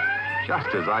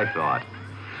 Just as I thought.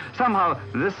 Somehow,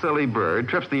 this silly bird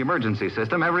trips the emergency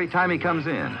system every time he comes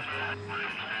in.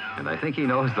 And I think he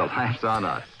knows the laugh's on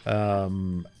us.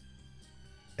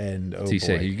 And oh he boy,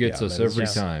 said he gets yeah, us that is every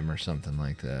just- time or something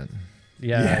like that.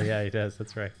 Yeah, he does.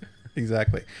 That's right.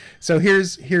 Exactly. So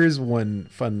here's one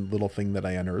fun little thing that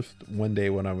I unearthed one day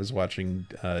when I was watching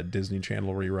Disney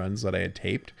Channel reruns that I had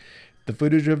taped. The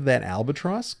footage of that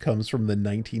albatross comes from the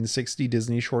 1960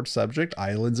 Disney short subject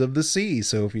Islands of the Sea.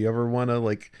 So if you ever want to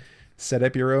like set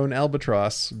up your own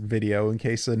albatross video in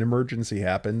case an emergency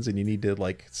happens and you need to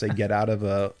like say get out of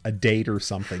a date or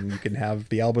something, you can have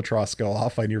the albatross go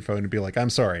off on your phone and be like, I'm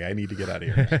sorry, I need to get out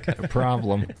of here. Got a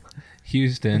problem.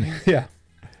 Houston. Yeah.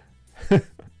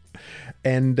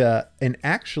 And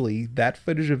actually, that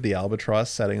footage of the albatross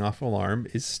setting off alarm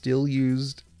is still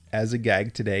used as a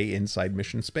gag today inside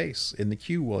Mission Space in the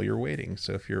queue while you're waiting.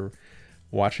 So if you're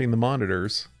watching the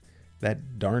monitors,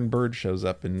 that darn bird shows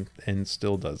up and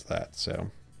still does that.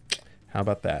 So how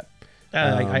about that?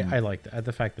 I like that.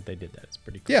 The fact that they did that is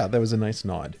pretty cool. Yeah, that was a nice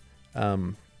nod.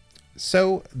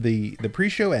 So the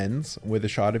pre-show ends with a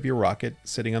shot of your rocket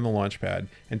sitting on the launch pad.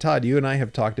 And Todd, you and I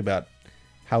have talked about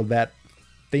how that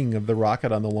thing of the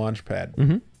rocket on the launch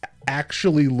pad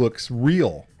actually looks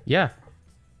real. Yeah.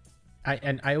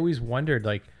 I always wondered,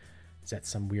 like, is that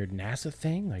some weird NASA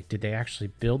thing? Like, did they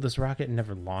actually build this rocket and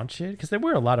never launch it? Because there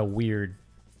were a lot of weird,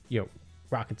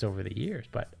 rockets over the years.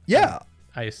 But yeah,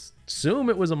 I assume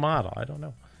it was a model. I don't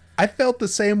know. I felt the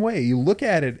same way. You look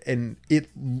at it and it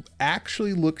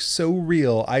actually looks so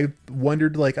real. I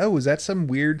wondered, like, oh, is that some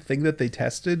weird thing that they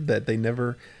tested that they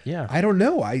never? Yeah, I don't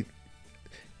know.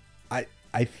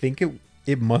 I think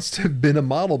it must have been a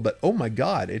model, but oh my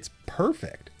god, it's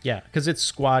perfect. Yeah, because it's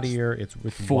squattier. It's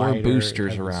with 4 wider,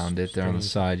 boosters it has around it. There on the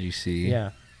side, you see.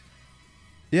 Yeah.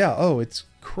 Yeah. Oh, it's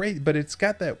great, but it's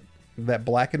got that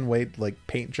black and white like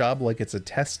paint job, like it's a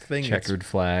test thing. Checkered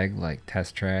flag, like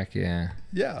test track. Yeah.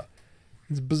 Yeah.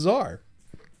 It's bizarre,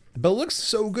 but it looks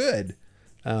so good.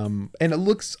 And it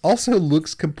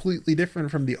looks completely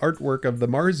different from the artwork of the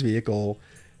Mars vehicle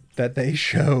that they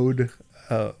showed.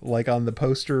 Like on the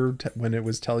poster when it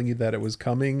was telling you that it was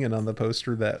coming, and on the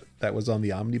poster that was on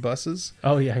the omnibuses.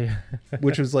 Oh yeah.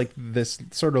 Which was like this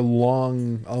sort of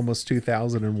long, almost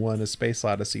 2001 A Space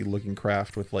Odyssey looking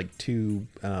craft with like two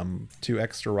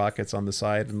extra rockets on the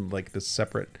side and like this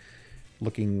separate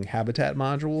looking habitat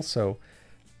module. So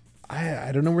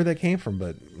I don't know where that came from,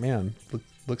 but man,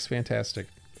 looks fantastic.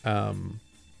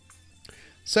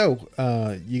 So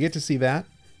you get to see that,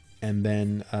 and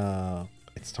then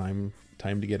it's time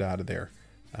to get out of there.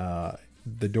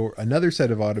 The door, another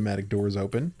set of automatic doors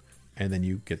open, and then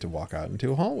you get to walk out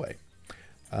into a hallway.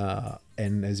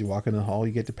 And as you walk in the hall,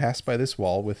 you get to pass by this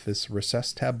wall with this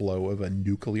recessed tableau of a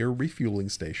nuclear refueling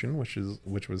station, which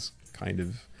was kind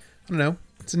of, I don't know,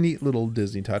 it's a neat little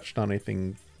Disney touch. Not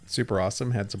anything super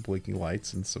awesome. Had some blinking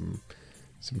lights and some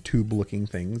tube looking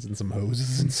things and some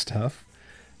hoses and stuff.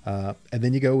 And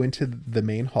then you go into the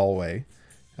main hallway,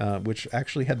 which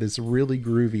actually had this really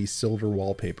groovy silver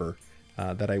wallpaper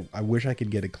that I wish I could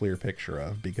get a clear picture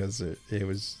of, because it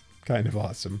was kind of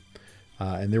awesome.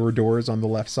 And there were doors on the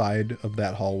left side of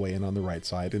that hallway and on the right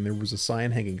side, and there was a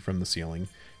sign hanging from the ceiling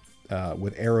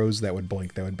with arrows that would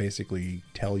blink that would basically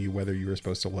tell you whether you were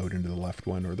supposed to load into the left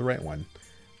one or the right one.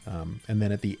 And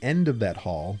then at the end of that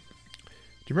hall,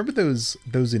 you remember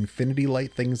those infinity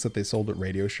light things that they sold at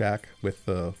Radio Shack with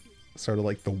the sort of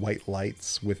like the white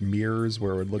lights with mirrors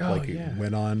where it would look like it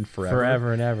went on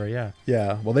forever and ever? Yeah.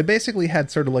 Yeah. Well, they basically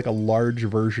had sort of like a large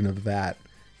version of that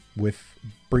with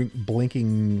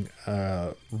blinking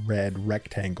red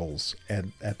rectangles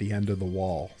at the end of the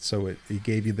wall. So it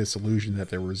gave you this illusion that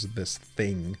there was this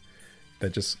thing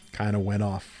that just kind of went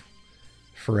off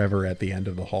forever at the end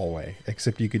of the hallway,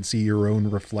 except you could see your own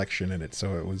reflection in it.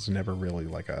 So it was never really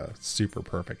like a super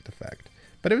perfect effect,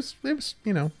 but it was,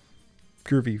 you know,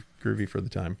 groovy for the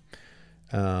time.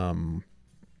 And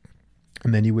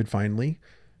then you would finally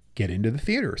get into the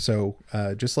theater. So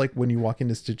just like when you walk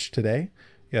into Stitch today,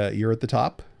 you're at the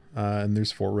top, and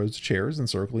there's 4 rows of chairs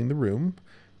encircling the room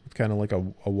with kind of like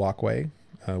a walkway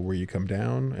where you come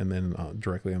down, and then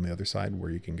directly on the other side where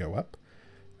you can go up.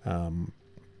 And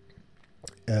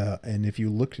if you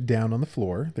looked down on the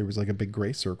floor, there was like a big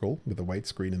gray circle with a white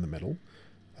screen in the middle.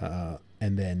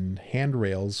 And then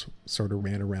handrails sort of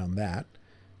ran around that.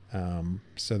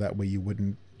 So that way you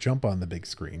wouldn't jump on the big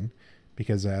screen.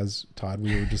 Because as Todd,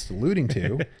 we were just alluding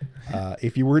to,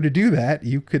 if you were to do that,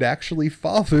 you could actually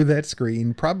fall through that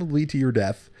screen, probably to your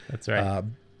death. That's right.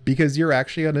 Because you're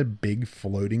actually on a big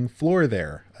floating floor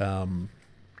there.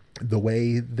 The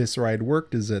way this ride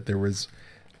worked is that there was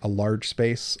a large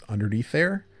space underneath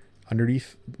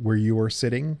where you were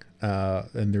sitting.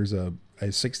 And there's a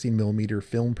 16 millimeter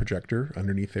film projector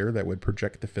underneath there that would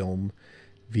project the film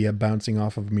via bouncing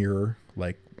off of mirror,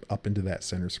 like up into that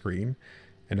center screen.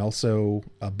 And also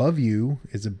above you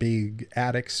is a big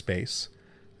attic space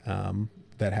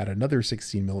that had another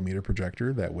 16 millimeter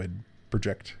projector that would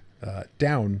project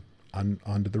down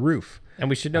onto the roof. And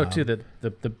we should note too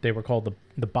that they were called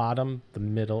the bottom, the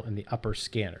middle, and the upper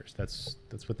scanners. That's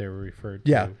what they were referred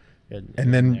to. Yeah,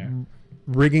 and then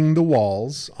rigging the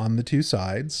walls on the 2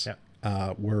 sides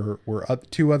were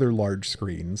up 2 other large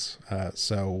screens.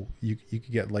 So you could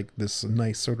get like this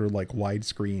nice sort of like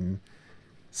widescreen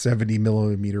 70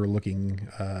 millimeter looking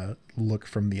look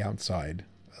from the outside,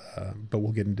 but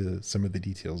we'll get into some of the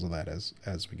details of that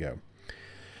as we go.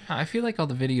 I feel like all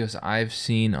the videos I've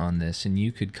seen on this, and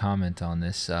you could comment on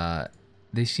this,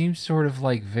 they seem sort of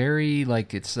like very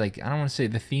like, it's like, I don't want to say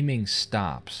the theming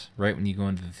stops right when you go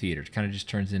into the theater. It kind of just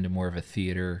turns into more of a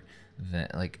theater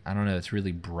that, like, I don't know, it's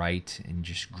really bright and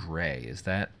just gray. Is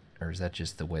that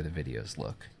just the way the videos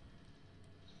look?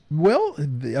 Well,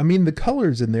 I mean, the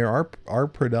colors in there are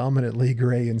predominantly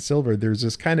gray and silver. There's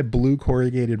this kind of blue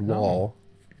corrugated wall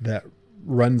that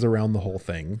runs around the whole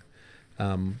thing,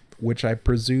 which I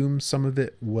presume some of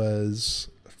it was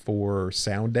for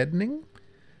sound deadening.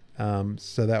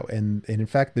 So that, and in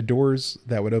fact, the doors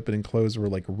that would open and close were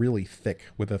like really thick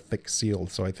with a thick seal.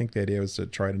 So I think the idea was to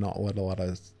try to not let a lot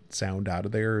of sound out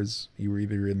of there as you were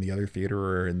either in the other theater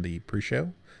or in the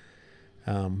pre-show.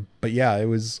 But yeah, it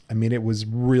was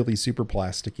really super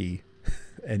plasticky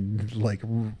and like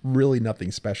really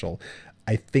nothing special.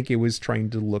 I think it was trying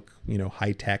to look, you know,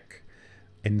 high tech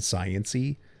and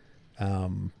sciencey.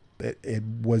 It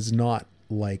was not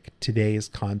like today's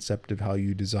concept of how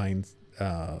you design,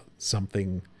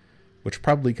 something, which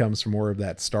probably comes from more of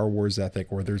that Star Wars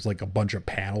ethic where there's like a bunch of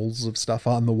panels of stuff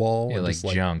on the wall. Yeah, like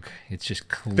junk. It's just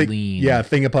clean.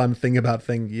 Thing upon thing about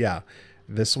thing. Yeah.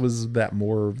 This was that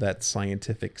more of that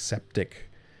scientific septic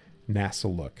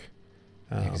NASA look.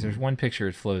 There's one picture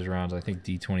it flows around, I think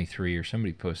D23 or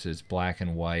somebody posted, it's black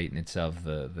and white and it's of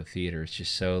the theater. It's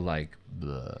just so like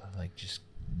blah, like just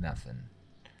nothing.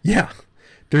 Yeah.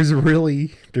 There's really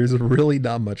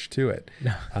not much to it.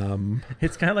 No.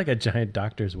 It's kind of like a giant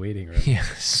doctor's waiting room. Yeah,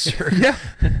 sure. Yeah.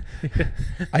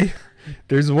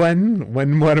 There's one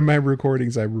of my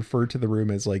recordings, I refer to the room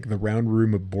as like the round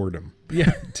room of boredom.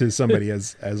 Yeah. To somebody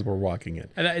as we're walking in.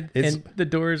 And the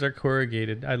doors are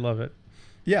corrugated. I love it.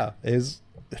 Yeah. There's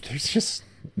just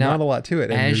not a lot to it.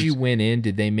 And as you went in,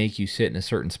 did they make you sit in a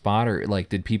certain spot, or like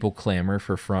did people clamor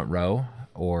for front row,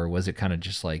 or was it kind of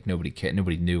just like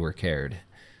nobody knew or cared?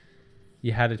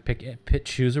 You had to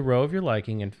choose a row of your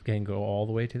liking and go all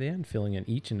the way to the end, filling in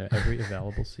each and every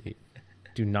available seat.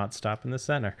 Do not stop in the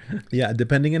center. Yeah,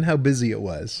 depending on how busy it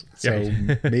was. So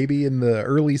maybe in the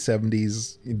early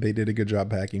 70s, they did a good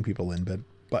job packing people in, but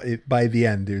by the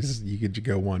end, you could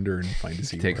go wander and find a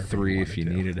seat. Take 3 if you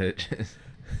needed it.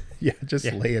 Yeah,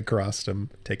 just lay across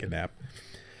them, take a nap.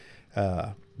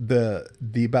 As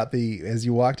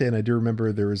you walked in, I do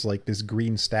remember there was like this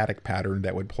green static pattern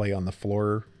that would play on the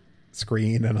floor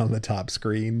screen and on the top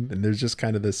screen, and there's just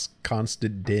kind of this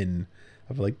constant din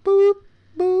of like boop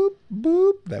boop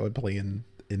boop that would play in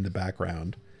the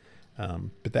background.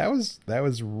 But that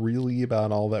was really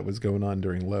about all that was going on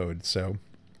during load. So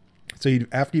So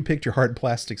after you picked your hard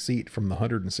plastic seat from the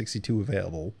 162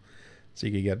 available, so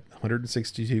you could get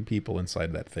 162 people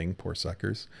inside that thing, poor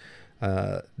suckers,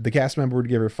 the cast member would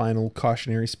give her final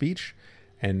cautionary speech,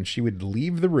 and she would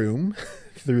leave the room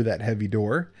through that heavy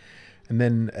door, and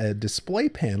then a display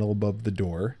panel above the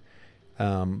door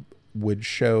would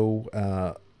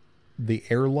show the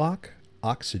airlock,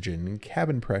 oxygen,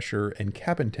 cabin pressure, and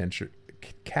cabin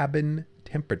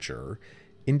temperature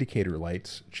indicator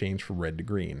lights change from red to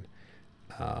green.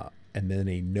 And then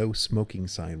a no smoking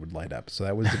sign would light up. So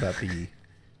that was about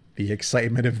the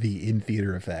excitement of the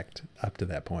in-theater effect up to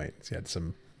that point. So you had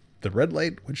the red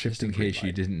light would shift just in case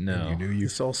you didn't know.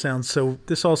 This all sounds so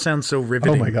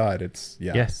riveting. Oh my God. It's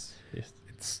Yes.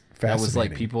 It's fascinating. That was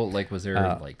like people, like, was there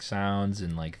like sounds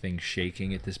and like things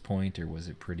shaking at this point, or was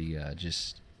it pretty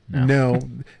just No,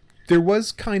 there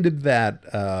was kind of that,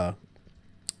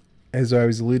 as I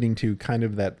was alluding to, kind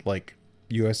of that like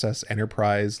USS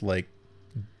Enterprise, like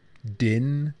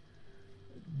din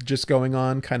just going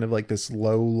on, kind of like this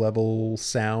low level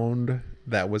sound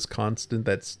that was constant.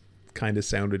 That's kind of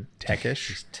sounded techish.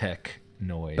 Just tech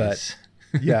noise. But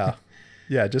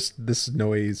yeah, just this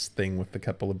noise thing with a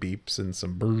couple of beeps and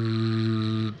some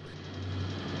brrrr.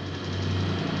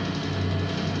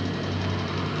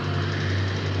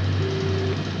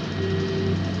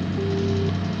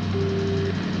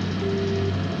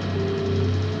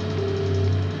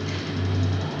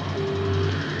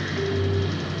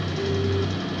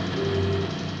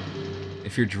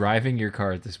 If you're driving your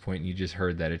car at this point and you just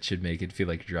heard that, it should make it feel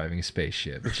like you're driving a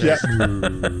spaceship. Yeah,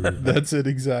 that's it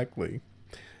exactly.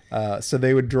 So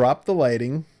they would drop the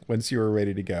lighting once you were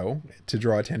ready to go to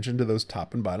draw attention to those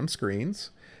top and bottom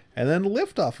screens, and then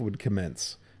liftoff would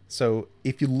commence. So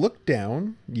if you look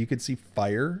down, you could see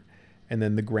fire, and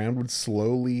then the ground would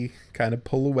slowly kind of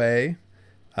pull away.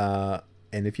 And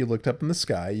if you looked up in the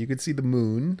sky, you could see the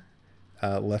moon,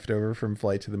 left over from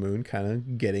Flight to the Moon, kind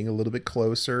of getting a little bit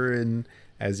closer. And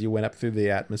as you went up through the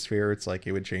atmosphere, it's like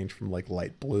it would change from like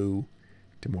light blue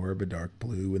to more of a dark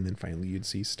blue, and then finally you'd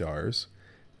see stars.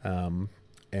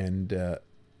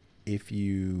 If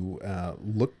you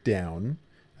look down,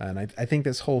 and I think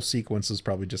this whole sequence was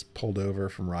probably just pulled over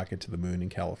from Rocket to the Moon in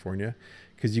California,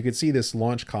 because you could see this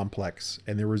launch complex,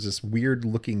 and there was this weird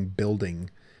looking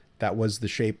building that was the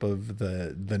shape of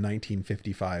the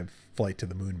 1955 Flight to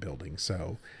the Moon building.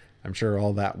 So I'm sure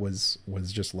all that was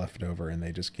just left over, and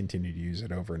they just continued to use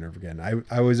it over and over again.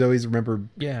 I was always remember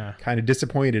kind of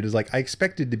disappointed. Is like I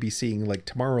expected to be seeing like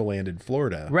Tomorrowland in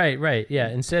Florida. Right. Yeah.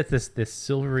 Instead, this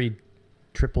silvery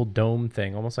triple dome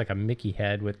thing, almost like a Mickey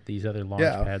head with these other launch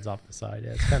pads off the side.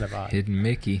 Yeah, it's kind of odd. Hidden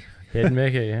Mickey.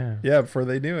 Yeah. Yeah, before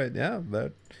they knew it. Yeah.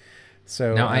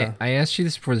 So now I asked you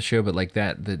this before the show, but like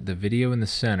that the video in the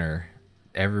center,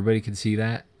 everybody could see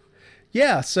that.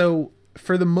 Yeah. So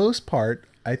for the most part,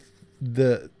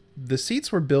 the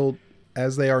seats were built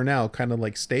as they are now, kind of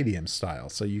like stadium style.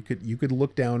 So you could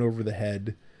look down over the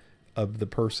head of the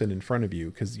person in front of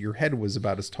you, because your head was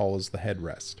about as tall as the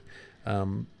headrest.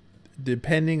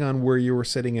 Depending on where you were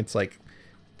sitting, it's like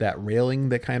that railing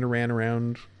that kind of ran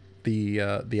around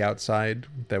the outside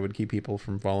that would keep people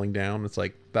from falling down. It's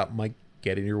like that might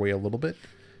get in your way a little bit.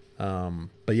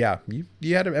 But yeah,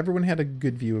 everyone had a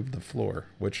good view of the floor,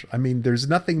 which, I mean, there's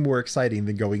nothing more exciting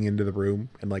than going into the room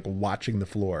and like watching the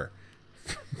floor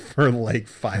for like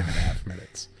 5.5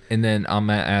 minutes. And then I'm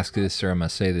going to ask this, or I'm going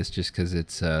to say this just because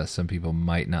it's some people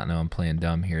might not know I'm playing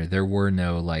dumb here. There were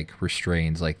no like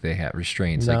restraints like they have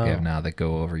now that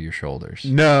go over your shoulders.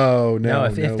 No.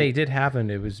 If they did happen,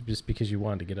 it was just because you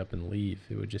wanted to get up and leave.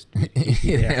 It would just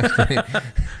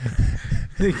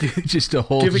just to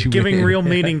hold you giving in. real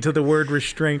meaning to the word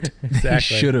restraint. Exactly. They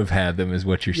should have had them, is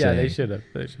what you're saying. Yeah, they should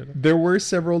have. There were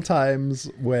several times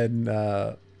when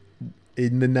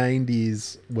in the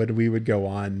 90s when we would go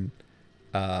on,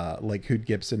 like Hoot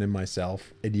Gibson and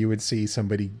myself, and you would see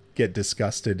somebody get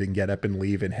disgusted and get up and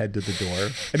leave and head to the door,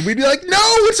 and we'd be like, "No,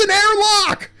 it's an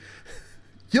airlock!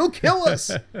 You'll kill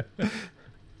us!"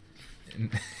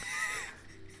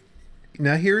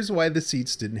 Now here's why the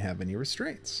seats didn't have any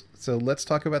restraints. So let's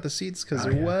talk about the seats,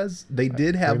 because they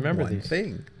did have one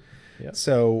thing. Yep.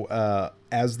 So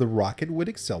as the rocket would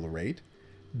accelerate,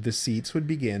 the seats would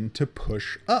begin to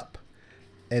push up.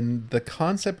 And the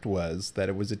concept was that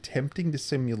it was attempting to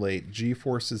simulate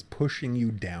G-forces pushing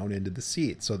you down into the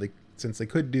seat. So since they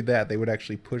couldn't do that, they would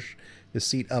actually push the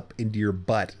seat up into your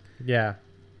butt. Yeah.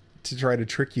 to try to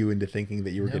trick you into thinking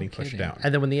that you were getting pushed down.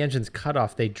 And then when the engines cut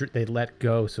off, they let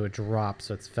go, so it dropped,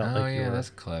 so it felt like you were, that's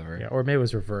clever. Yeah, or maybe it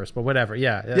was reversed, but whatever.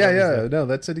 Yeah. No,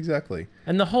 that's it exactly.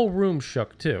 And the whole room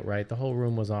shook too, right? The whole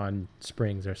room was on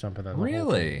springs or something. The whole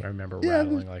Really? thing, I remember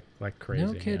rattling like crazy.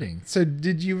 No kidding. Yeah. So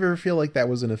did you ever feel like that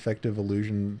was an effective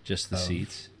illusion? Just the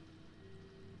seats?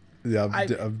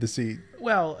 Of the seat?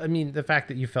 Well, I mean, the fact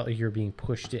that you felt like you were being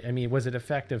pushed in, I mean, was it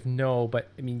effective? No, but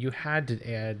I mean, you had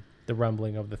to add the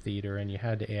rumbling of the theater, and you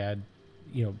had to add,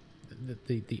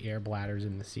 the air bladders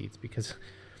in the seats, because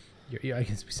I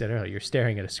guess we said earlier, you're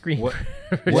staring at a screen. Was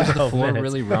for the floor 12 minutes.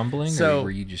 really rumbling, or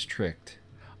were you just tricked?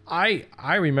 I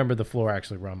remember the floor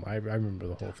actually rumbling. I remember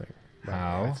the whole thing.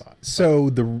 How? So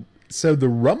the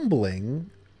rumbling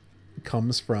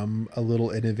comes from a little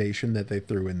innovation that they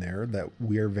threw in there that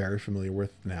we are very familiar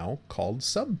with now, called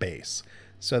sub bass.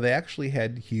 So they actually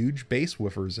had huge bass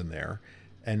woofers in there.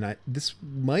 And this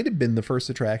might have been the first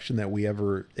attraction that we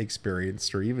ever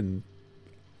experienced, or even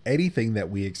anything that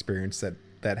we experienced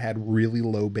that had really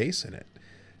low bass in it.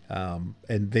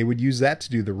 And they would use that to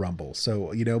do the rumble.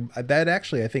 So, that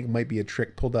actually I think might be a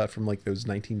trick pulled out from like those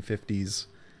 1950s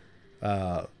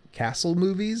castle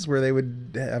movies where they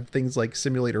would have things like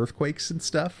simulate earthquakes and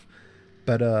stuff,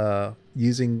 but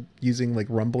using like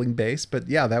rumbling bass. But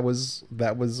yeah, that was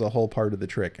a whole part of the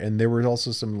trick. And there were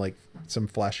also some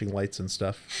flashing lights and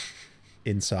stuff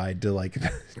inside to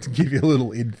to give you a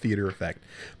little in theater effect.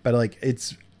 But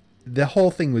the whole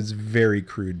thing was very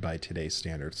crude by today's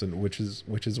standards, and which is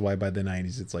why by the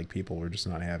 90s it's like people were just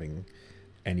not having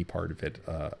any part of it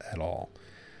at all.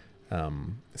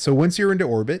 So once you're into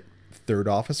orbit, Third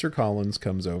Officer Collins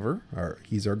comes over,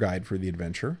 he's our guide for the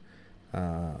adventure,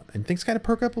 and things kind of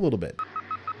perk up a little bit.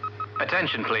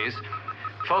 Attention, please.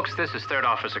 Folks, this is Third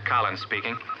Officer Collins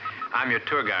speaking. I'm your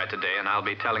tour guide today, and I'll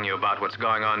be telling you about what's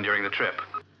going on during the trip.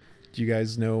 Do you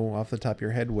guys know off the top of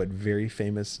your head what very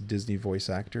famous Disney voice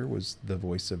actor was the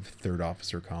voice of Third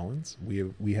Officer Collins?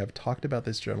 We have talked about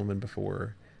this gentleman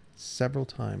before several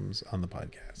times on the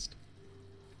podcast.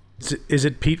 Is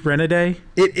it Pete Renaday?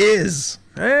 It is.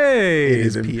 Hey, it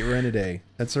is Pete Renaday.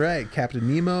 That's right, Captain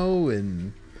Nemo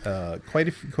and quite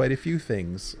a few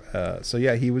things. So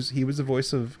yeah, he was the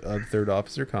voice of Third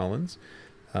Officer Collins,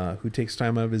 who takes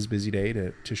time out of his busy day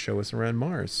to show us around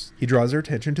Mars. He draws our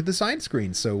attention to the side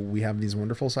screens. So we have these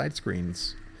wonderful side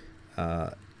screens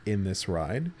in this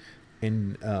ride.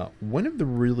 And one of the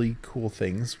really cool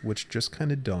things, which just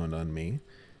kind of dawned on me,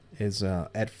 is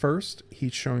at first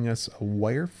he's showing us a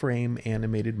wireframe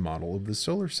animated model of the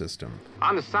solar system.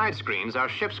 On the side screens, our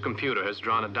ship's computer has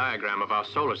drawn a diagram of our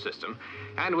solar system,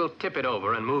 and we'll tip it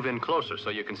over and move in closer so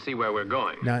you can see where we're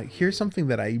going. Now, here's something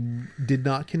that I did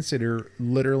not consider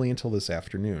literally until this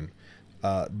afternoon.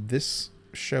 This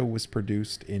show was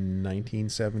produced in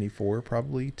 1974,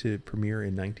 probably to premiere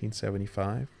in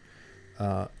 1975.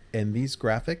 And these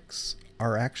graphics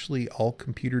are actually all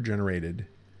computer-generated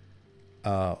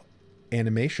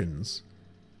animations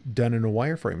done in a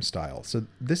wireframe style. So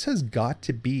this has got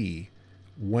to be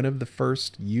one of the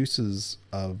first uses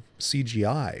of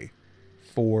CGI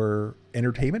for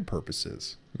entertainment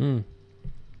purposes.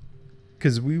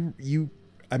 Because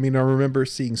I remember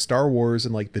seeing Star Wars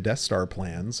and like the Death Star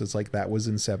plans. It's like that was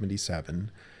in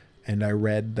 77. And I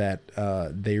read that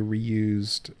they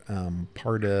reused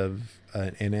part of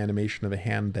an animation of a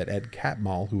hand that Ed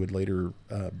Catmull, who would later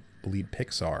lead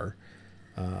Pixar,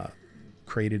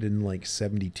 created in like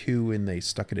 72, and they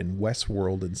stuck it in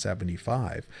Westworld in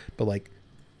 75. But like,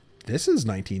 this is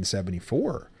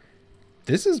 1974.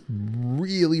 This is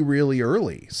really, really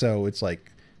early. So it's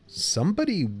like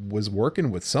somebody was working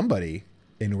with somebody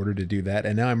in order to do that.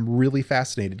 And now I'm really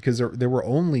fascinated because there were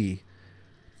only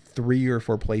 3 or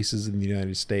 4 places in the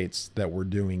United States that were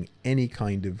doing any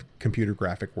kind of computer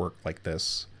graphic work like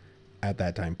this at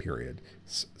that time period.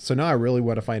 So now I really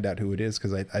want to find out who it is,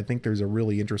 because I think there's a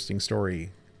really interesting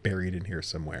story buried in here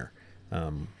somewhere.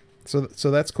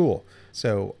 So that's cool.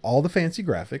 So all the fancy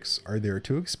graphics are there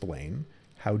to explain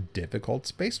how difficult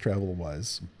space travel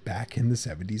was back in the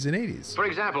 70s and 80s. For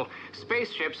example,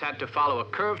 spaceships had to follow a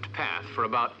curved path for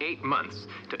about 8 months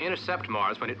to intercept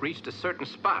Mars when it reached a certain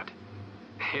spot.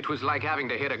 It was like having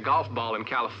to hit a golf ball in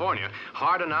California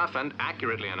hard enough and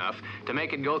accurately enough to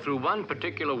make it go through one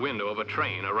particular window of a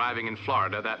train arriving in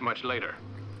Florida that much later.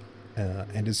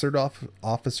 And as Third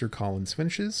Officer Collins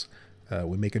finishes,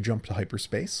 we make a jump to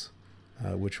hyperspace,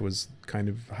 which was kind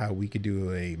of how we could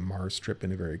do a Mars trip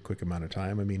in a very quick amount of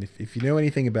time. I mean, if you know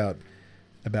anything about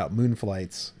moon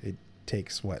flights, it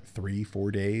takes,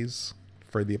 3-4 days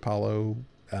for the Apollo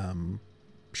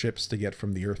ships to get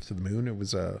from the Earth to the moon. It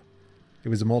was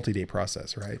a multi-day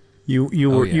process, right? You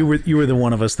were the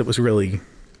one of us that was really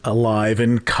alive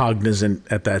and cognizant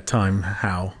at that time.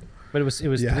 How? But it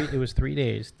was 3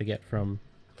 days to get from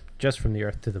the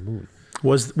Earth to the moon.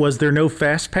 Was there no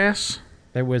fast pass?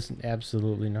 There was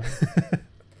absolutely not.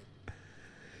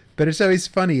 But it's always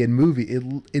funny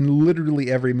in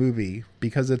literally every movie,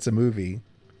 because it's a movie,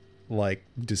 like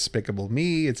Despicable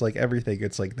Me. It's like everything.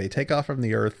 It's like they take off from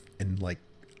the Earth in like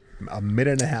a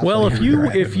minute and a half. Well,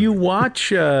 if you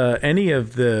watch any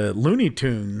of the Looney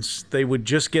Tunes, they would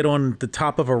just get on the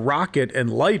top of a rocket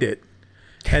and light it,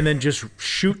 and then just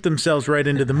shoot themselves right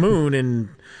into the moon, and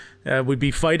would be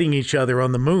fighting each other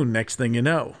on the moon. Next thing you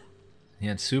know.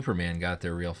 Yeah, and Superman got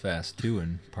there real fast too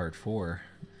in Part 4.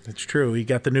 That's true. He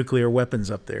got the nuclear weapons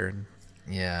up there.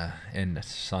 Yeah, and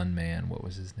Sun Man, what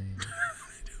was his name? I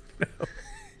don't know.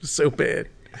 It was so bad.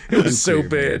 It was so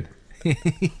bad.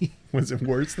 Was it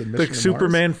worse than Mission like to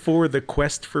Superman Mars? 4, The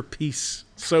Quest for Peace?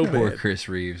 So bad. Poor Chris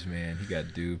Reeves, man. He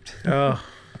got duped. Oh.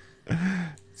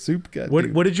 Soup got What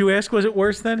duped. did you ask? Was it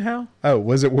worse than Hal? Oh,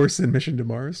 was it worse than Mission to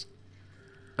Mars?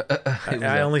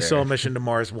 I only saw Mission to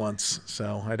Mars once,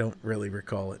 so I don't really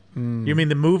recall it. You mean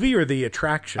the movie or the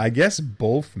attraction? I guess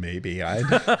both, maybe.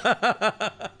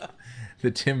 The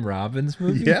Tim Robbins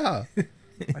movie? Yeah.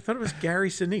 I thought it was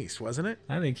Gary Sinise, wasn't it?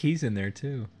 I think he's in there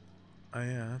too.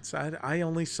 Yeah, I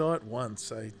only saw it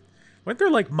once. Weren't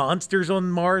there like monsters on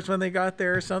Mars when they got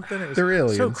there or something? It was They're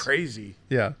aliens. so crazy.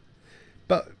 Yeah.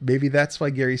 But maybe that's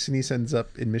why Gary Sinise ends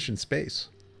up in Mission Space.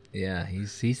 Yeah,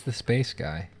 he's the space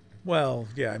guy. Well,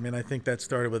 yeah, I mean, I think that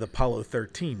started with Apollo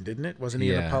 13, didn't it? Wasn't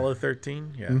he in Apollo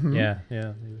 13? Yeah. Mm-hmm. Yeah.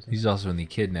 He's also in the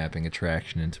kidnapping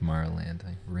attraction in Tomorrowland.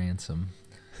 Ransom.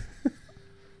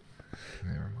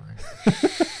 Never mind.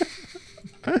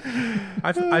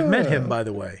 I've met him, by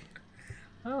the way.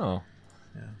 Oh.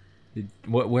 Yeah.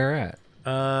 Where at?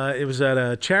 It was at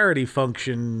a charity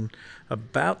function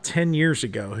about 10 years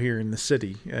ago here in the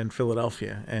city in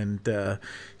Philadelphia, and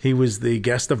he was the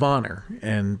guest of honor,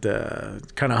 and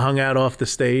kind of hung out off the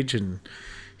stage, and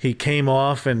he came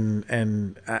off,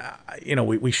 and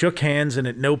we shook hands, and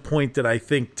at no point did I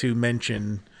think to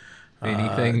mention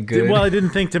anything good. Well, I didn't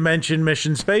think to mention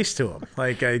Mission Space to him.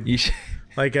 Like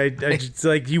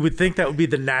you would think that would be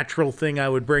the natural thing I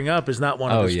would bring up, is not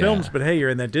one of his films, but hey, you're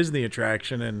in that Disney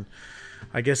attraction, and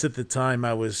I guess at the time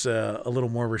I was a little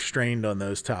more restrained on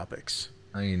those topics.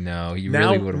 I know you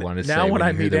really would have wanted to say. Now when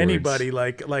I meet anybody,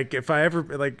 like if I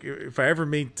ever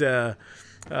meet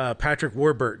Patrick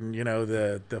Warburton,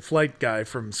 the flight guy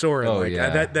from Soarin',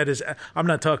 that is, I'm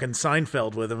not talking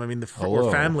Seinfeld with him. I mean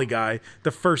or Family Guy.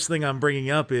 The first thing I'm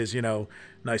bringing up is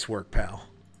nice work, pal.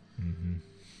 Mm-hmm.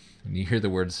 When you hear the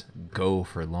words "go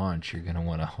for launch," you're gonna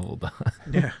want to hold on.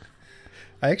 Yeah.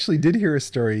 I actually did hear a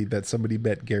story that somebody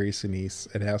met Gary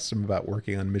Sinise and asked him about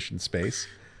working on Mission Space.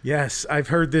 Yes, I've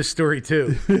heard this story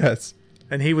too. Yes.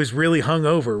 And he was really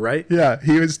hungover, right? Yeah,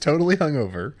 he was totally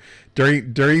hungover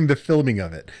during the filming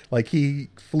of it. Like, he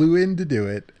flew in to do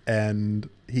it, and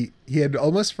he had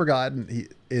almost forgotten.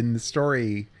 In the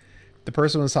story, the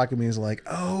person was talking to me, was like,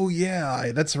 "Oh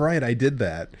yeah, that's right, I did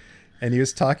that." And he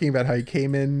was talking about how he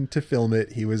came in to film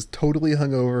it. He was totally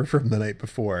hungover from the night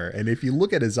before. And if you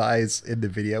look at his eyes in the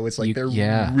video, it's like they're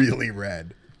really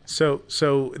red. So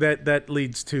that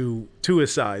leads to two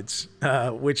asides,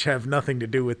 which have nothing to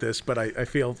do with this, but I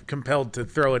feel compelled to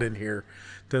throw it in here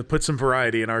to put some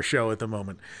variety in our show at the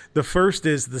moment. The first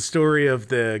is the story of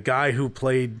the guy who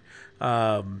played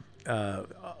Anakin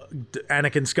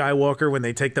Skywalker when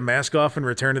they take the mask off in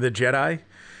Return of the Jedi.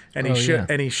 And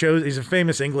he's a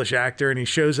famous English actor, and he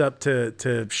shows up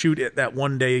to shoot at that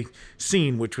one day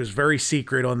scene, which was very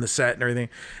secret on the set and everything.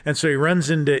 And so he runs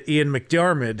into Ian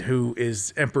McDiarmid, who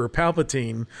is Emperor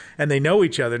Palpatine, and they know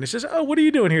each other. And he says, "Oh, what are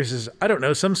you doing here?" He says, "I don't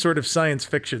know, some sort of science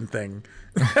fiction thing."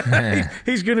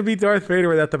 He's going to be Darth Vader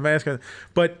without the mask on.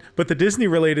 But the Disney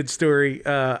related story,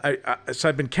 so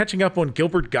I've been catching up on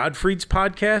Gilbert Gottfried's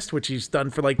podcast, which he's done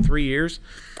for like 3 years.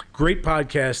 Great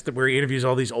podcast where he interviews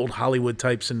all these old Hollywood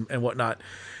types and whatnot.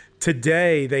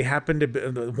 Today, they happen to be,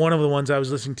 one of the ones I was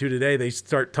listening to today, they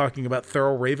start talking about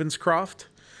Thurl Ravenscroft.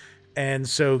 And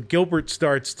so Gilbert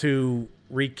starts to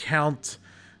recount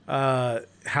how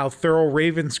Thurl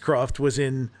Ravenscroft was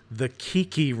in the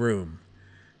Kiki room.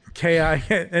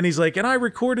 And he's like, and I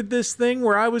recorded this thing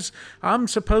where I'm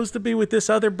supposed to be with this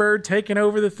other bird taking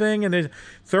over the thing, and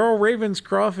Thurl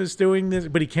Ravenscroft is doing this,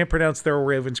 but he can't pronounce Thurl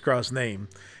Ravenscroft's name,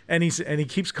 and he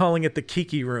keeps calling it the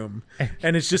Kiki room,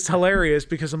 and it's just hilarious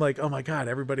because I'm like, oh my god,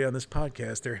 everybody on this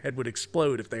podcast, their head would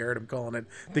explode if they heard him calling it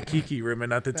the Kiki room and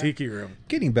not the Tiki room.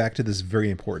 Getting back to this very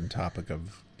important topic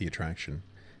of the attraction,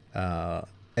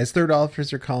 as Third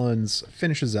Officer Collins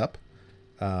finishes up,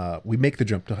 we make the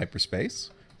jump to hyperspace,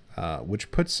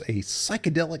 which puts a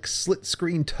psychedelic slit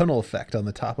screen tunnel effect on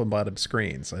the top and bottom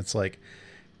screens. It's like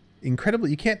incredible.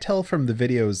 You can't tell from the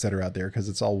videos that are out there because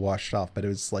it's all washed off, but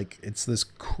it's this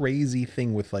crazy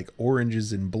thing with like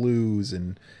oranges and blues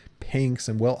and pinks.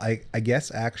 And well, I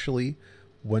guess actually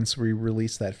once we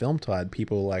release that film, Todd,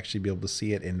 people will actually be able to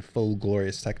see it in full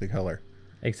glorious Technicolor.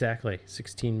 Exactly.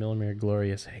 16 millimeter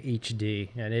glorious HD.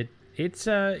 And it's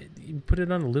you put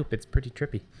it on a loop. It's pretty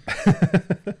trippy.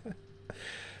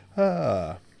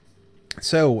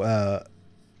 So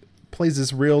plays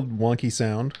this real wonky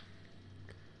sound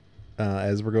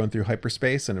as we're going through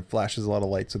hyperspace, and it flashes a lot of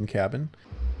lights in the cabin.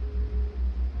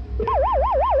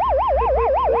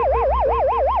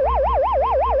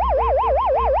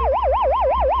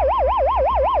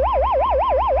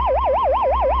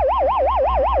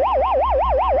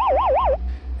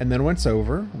 And then once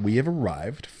over, we have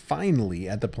arrived finally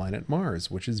at the planet Mars,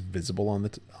 which is visible on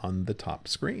the top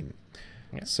screen.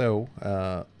 Yeah.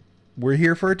 So we're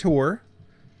here for a tour.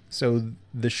 So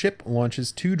the ship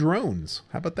launches 2 drones.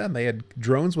 How about that? They had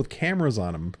drones with cameras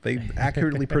on them. They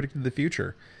accurately predicted the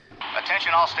future.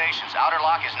 Attention all stations. Outer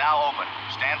lock is now open.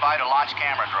 Stand by to launch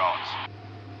camera drones.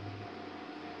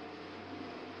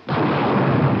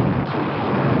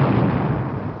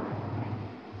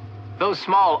 Those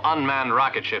small unmanned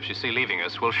rocket ships you see leaving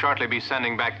us will shortly be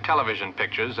sending back television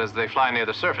pictures as they fly near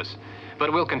the surface.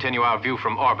 But we'll continue our view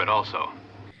from orbit also.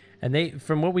 And they,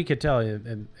 from what we could tell,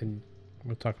 and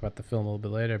we'll talk about the film a little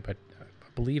bit later, but I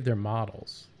believe they're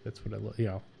models. That's what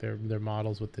they're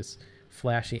models with this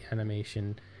flashy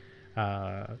animation,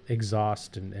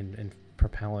 exhaust and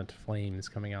propellant flames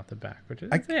coming out the back, which is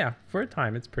for a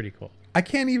time it's pretty cool. I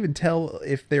can't even tell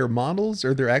if they're models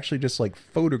or they're actually just like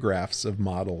photographs of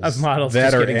models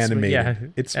that are animated. Yeah,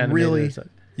 it's animated really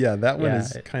that one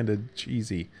is kind of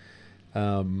cheesy.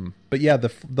 But yeah,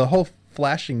 the whole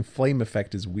flashing flame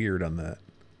effect is weird on that.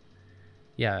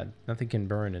 Yeah, nothing can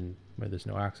burn and where there's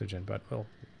no oxygen, but well,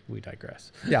 we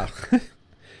digress. Yeah.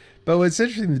 But what's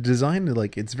interesting, the design,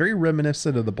 like, it's very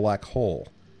reminiscent of the black hole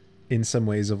in some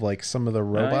ways, of like some of the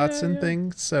robots and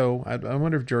things. So I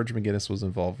wonder if George McGinnis was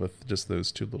involved with just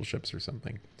those 2 little ships or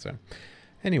something. So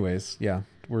anyways, yeah,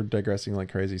 we're digressing like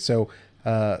crazy. So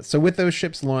with those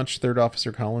ships launched, Third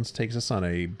Officer Collins takes us on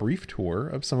a brief tour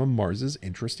of some of Mars's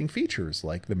interesting features,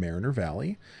 like the Mariner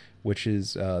Valley, which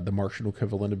is the Martian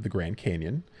equivalent of the Grand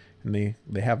Canyon. And they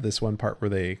have this one part where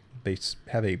they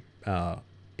have a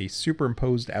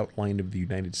superimposed outline of the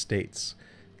United States,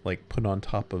 like put on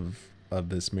top of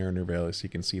this Mariner Valley, so you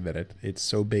can see that it's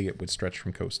so big it would stretch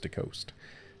from coast to coast.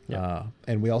 Yeah.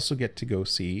 And we also get to go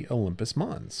see Olympus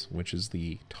Mons, which is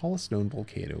the tallest known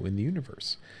volcano in the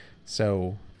universe.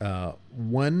 So another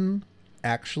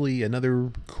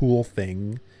cool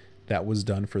thing that was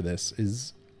done for this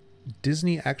is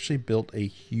Disney actually built a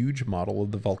huge model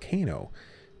of the volcano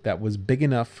that was big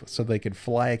enough so they could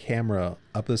fly a camera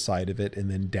up the side of it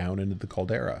and then down into the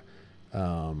caldera.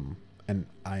 And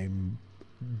I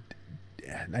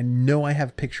know I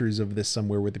have pictures of this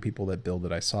somewhere with the people that build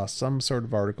it. I saw some sort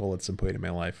of article at some point in my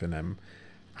life, and I'm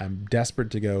desperate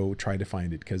to go try to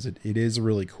find it because it is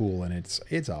really cool, and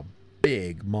it's a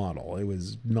big model. It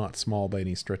was not small by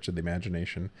any stretch of the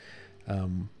imagination.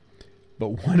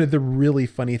 But one of the really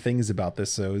funny things about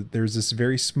this, so there's this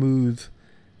very smooth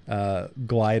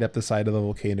glide up the side of the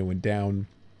volcano and down,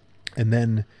 and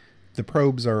then the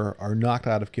probes are knocked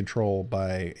out of control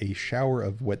by a shower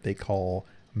of what they call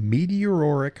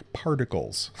meteoric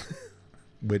particles,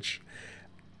 which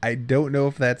I don't know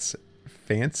if that's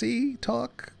fancy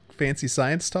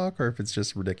science talk, or if it's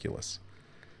just ridiculous.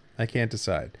 I can't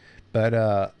decide.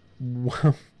 But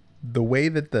the way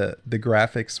that the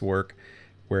graphics work,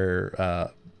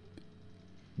 where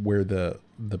the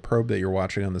probe that you're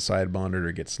watching on the side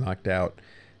monitor gets knocked out,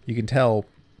 you can tell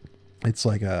it's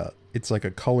like a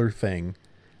color thing,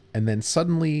 and then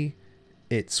suddenly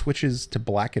it switches to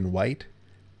black and white,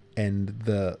 and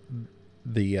the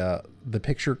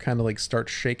picture kind of like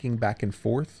starts shaking back and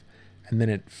forth, and then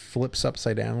it flips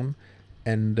upside down.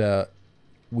 And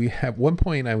we at one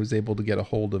point I was able to get a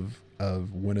hold of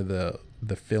one of the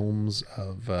films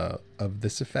of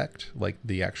this effect, like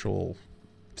the actual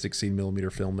 16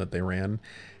 millimeter film that they ran,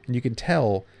 and you can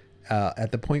tell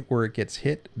at the point where it gets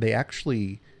hit, they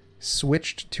actually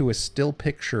switched to a still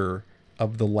picture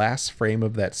of the last frame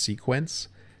of that sequence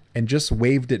and just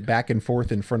waved it back and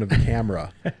forth in front of the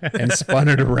camera and spun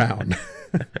it around.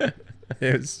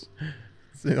 It was,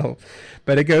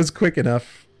 but it goes quick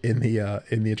enough in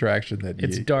the attraction that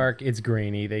it's dark, it's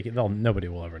grainy. Nobody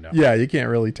will ever know. Yeah, you can't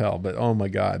really tell. But oh my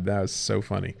god, that was so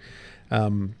funny.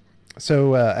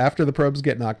 So after the probes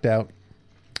get knocked out,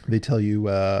 They tell you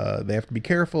they have to be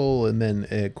careful, and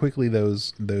then quickly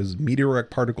those meteoric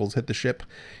particles hit the ship.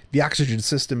 The oxygen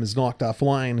system is knocked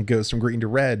offline, it goes from green to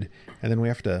red, and then we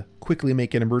have to quickly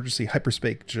make an emergency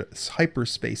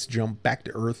hyperspace jump back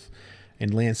to Earth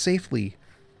and land safely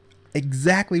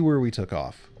exactly where we took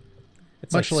off.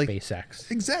 It's much like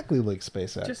SpaceX. Exactly like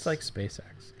SpaceX. Just like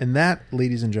SpaceX. And that,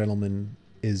 ladies and gentlemen,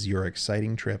 is your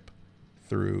exciting trip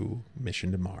through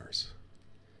Mission to Mars.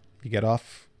 You get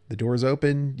off, the doors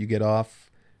open, you get off,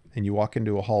 and you walk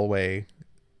into a hallway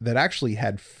that actually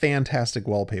had fantastic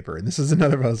wallpaper. And this is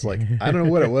another, I was like, I don't know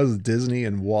what it was, Disney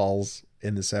and walls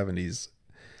in the 70s.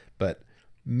 But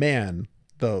man,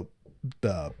 the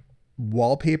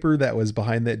wallpaper that was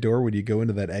behind that door when you go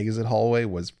into that exit hallway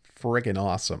was freaking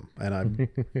awesome. And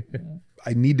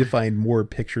I need to find more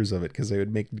pictures of it because they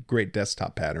would make great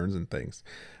desktop patterns and things.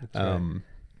 Right.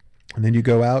 And then you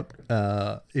go out.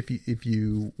 If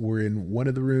you were in one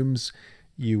of the rooms,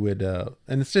 you would,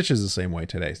 and Stitch is the same way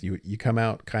today. So you come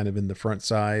out kind of in the front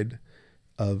side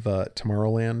of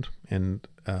Tomorrowland, and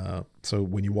so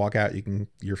when you walk out,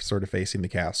 you're sort of facing the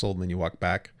castle, and then you walk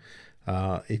back.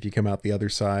 If you come out the other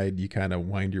side, you kind of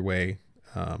wind your way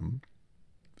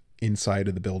inside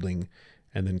of the building,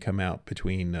 and then come out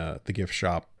between the gift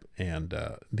shop and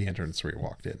the entrance where you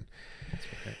walked in. That's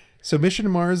right. So Mission to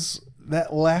Mars,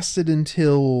 that lasted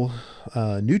until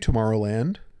New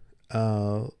Tomorrowland.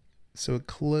 So it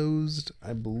closed,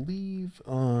 I believe,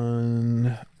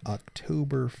 on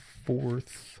October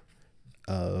 4th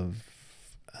of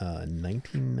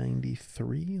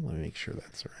 1993. Let me make sure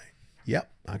that's right.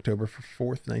 Yep, October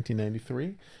 4th,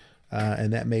 1993.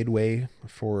 And that made way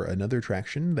for another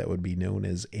attraction that would be known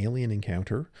as Alien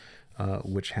Encounter,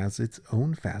 which has its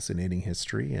own fascinating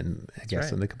history. And I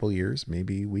guess in a couple of years,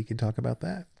 maybe we can talk about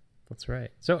that. That's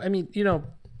right. So, I mean,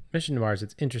 Mission to Mars,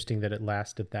 it's interesting that it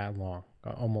lasted that long,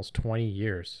 almost 20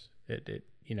 years.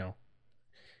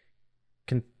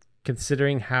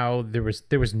 Considering how there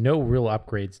was no real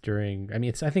upgrades during, I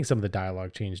mean, I think some of the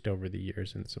dialogue changed over the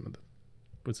years, and some of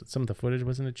the footage,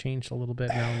 wasn't it changed a little bit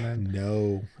now and then?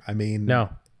 No, I mean, no,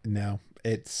 I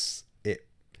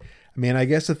mean, I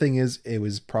guess the thing is, it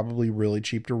was probably really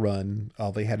cheap to run.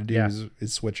 All they had to do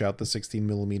is switch out the 16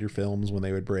 millimeter films when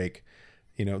they would break.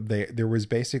 There was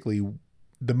basically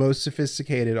the most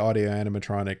sophisticated audio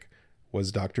animatronic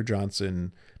was Dr.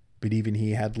 Johnson, but even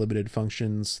he had limited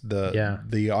functions.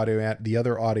 The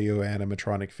other audio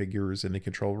animatronic figures in the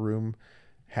control room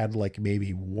had like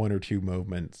maybe one or two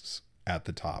movements at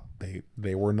the top.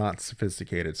 They were not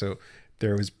sophisticated. So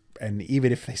there was, and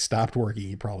even if they stopped working,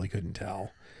 you probably couldn't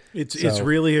tell. It's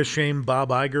really a shame Bob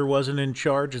Iger wasn't in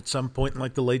charge at some point in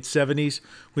like the late 70s.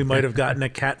 We might have gotten a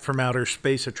Cat from Outer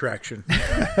Space attraction.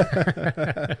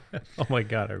 Oh my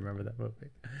God, I remember that movie.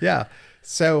 Yeah.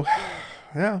 So,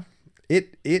 yeah,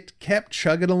 it kept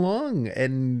chugging along,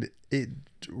 and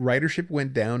ridership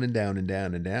went down and down and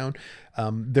down and down.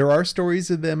 There are stories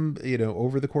of them,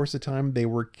 over the course of time, they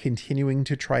were continuing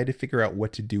to try to figure out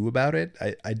what to do about it.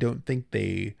 I don't think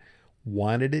they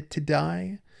wanted it to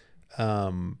die.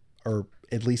 Or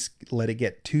at least let it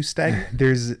get too stagnant.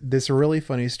 There's this really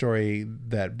funny story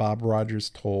that Bob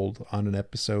Rogers told on an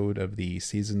episode of the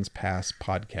Seasons Past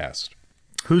podcast.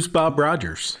 Who's Bob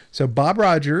Rogers? So Bob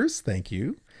Rogers, thank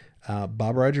you.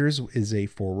 Bob Rogers is a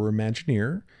former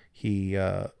Imagineer. He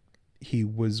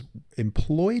was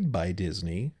employed by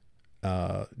Disney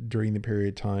during the period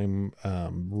of time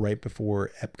right before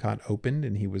Epcot opened,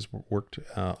 and he worked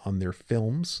on their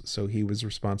films. So he was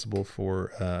responsible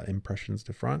for Impressions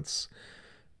de France,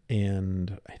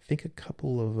 and I think a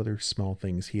couple of other small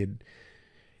things. He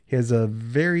has a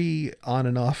very on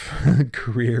and off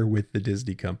career with the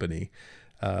Disney company.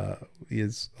 He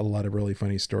has a lot of really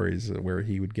funny stories where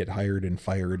he would get hired and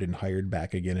fired and hired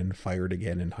back again and fired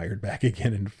again and hired back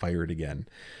again and fired again.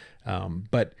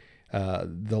 But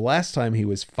the last time he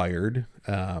was fired,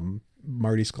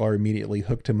 Marty Sklar immediately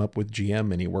hooked him up with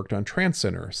GM, and he worked on Trance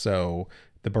Center. So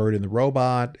The Bird and the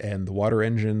Robot and The Water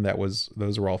Engine,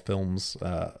 those are all films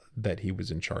that he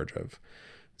was in charge of.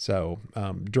 So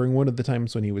during one of the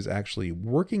times when he was actually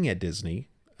working at Disney,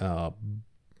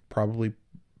 probably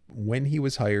when he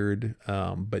was hired,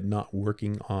 but not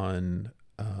working on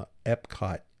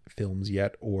Epcot films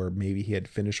yet, or maybe he had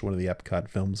finished one of the Epcot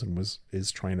films and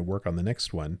is trying to work on the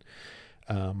next one.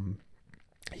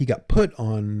 He got put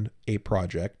on a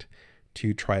project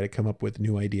to try to come up with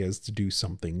new ideas to do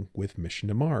something with Mission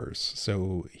to Mars.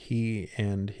 So he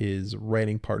and his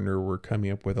writing partner were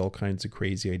coming up with all kinds of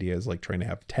crazy ideas, like trying to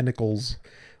have tentacles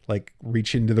like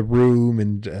reach into the room.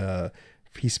 And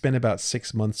he spent about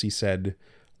 6 months, he said,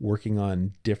 working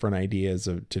on different ideas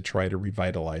to try to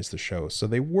revitalize the show. So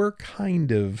they were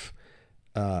kind of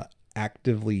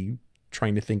actively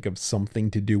trying to think of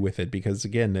something to do with it, because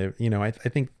again, I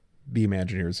think the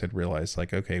Imagineers had realized,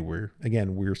 like, okay,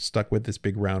 we're stuck with this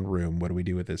big round room. What do we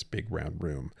do with this big round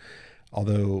room?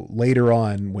 Although later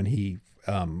on, when he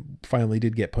finally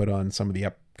did get put on some of the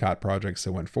Epcot projects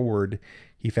that went forward,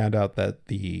 he found out that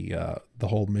the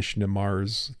whole Mission to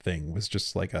Mars thing was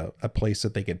just like a place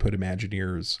that they could put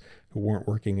Imagineers who weren't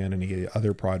working on any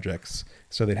other projects,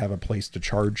 so they'd have a place to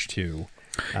charge to.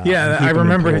 I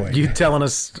remember you telling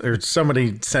us, or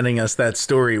somebody sending us that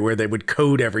story where they would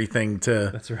code everything to.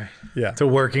 That's right. Yeah. To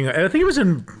working. I think it was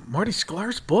in Marty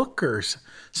Sklar's book or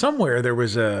somewhere. There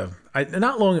was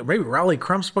maybe Raleigh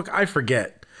Crump's book. I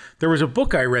forget. There was a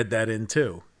book I read that in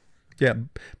too. Yeah,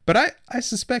 but I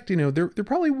suspect, there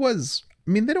probably was.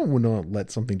 I mean, they don't want to let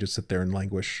something just sit there and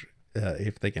languish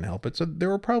if they can help it. So there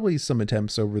were probably some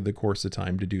attempts over the course of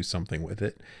time to do something with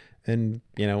it. And,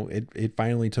 it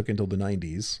finally took until the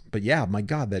 90s. But yeah, my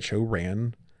God, that show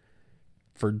ran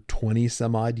for 20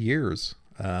 some odd years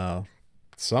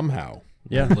somehow.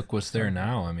 Yeah. Look what's there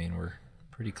now. I mean, we're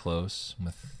pretty close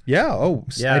with. Yeah. Oh,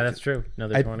 yeah, that's true.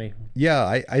 Another 20.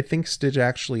 Yeah. I think Stitch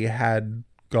actually had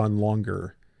gone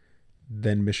longer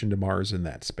than Mission to Mars in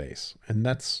that space. And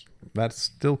that's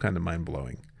still kind of mind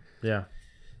blowing. Yeah.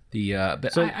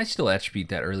 But I still attribute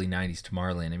that early 90s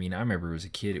Tomorrowland. I mean, I remember as a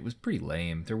kid, it was pretty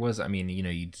lame. There was,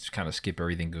 you just kind of skip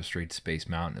everything, go straight to Space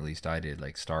Mountain. At least I did.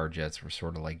 Like, Star Jets were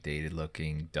sort of like dated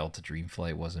looking. Delta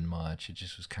Dreamflight wasn't much. It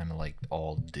just was kind of like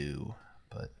all due.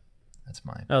 But that's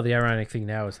mine. Oh, the ironic thing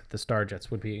now is that the Star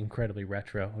Jets would be incredibly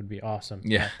retro. Would be awesome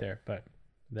out there. But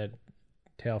that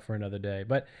tale for another day.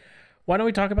 But why don't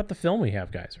we talk about the film we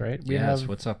have, guys, right?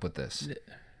 What's up with this?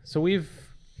 So we've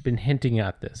been hinting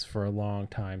at this for a long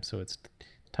time, so it's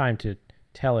time to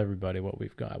tell everybody what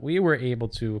we've got. We were able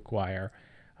to acquire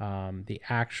the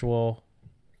actual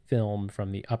film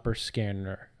from the upper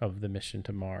scanner of the Mission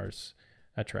to Mars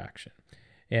attraction.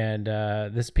 And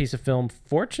this piece of film,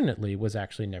 fortunately, was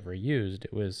actually never used.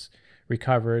 It was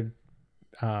recovered,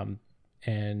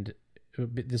 and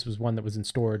this was one that was in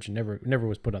storage and never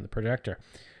was put on the projector.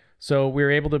 So we were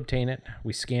able to obtain it.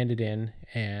 We scanned it in,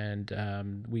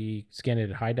 and we scanned it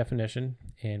at high definition,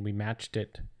 and we matched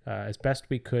it as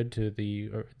best we could to the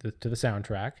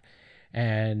soundtrack,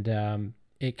 and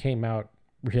it came out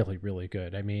really, really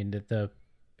good. I mean,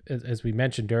 as we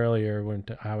mentioned earlier when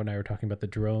Hao and I were talking about the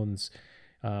drones,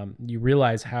 you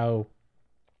realize how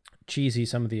cheesy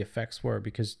some of the effects were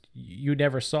because you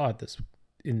never saw it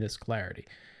in this clarity.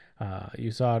 You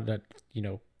saw it at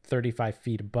 35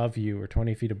 feet above you or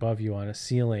 20 feet above you on a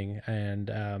ceiling and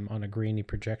on a grainy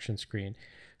projection screen.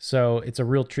 So it's a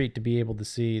real treat to be able to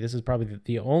see. This is probably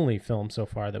the only film so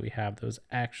far that we have that was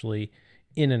actually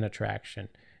in an attraction,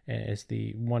 and it's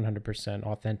the 100%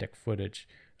 authentic footage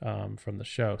from the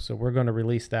show. So we're going to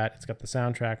release that. It's got the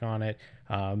soundtrack on it.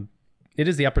 It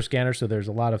is the upper scanner, so there's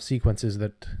a lot of sequences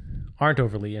that aren't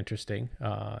overly interesting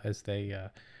as they...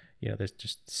 there's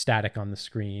just static on the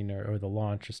screen or the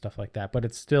launch or stuff like that, but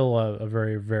it's still a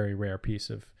very, very rare piece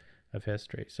of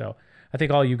history. So I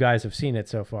think all you guys have seen it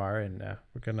so far, and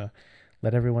we're going to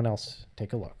let everyone else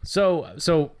take a look.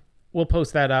 So we'll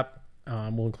post that up.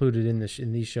 We'll include it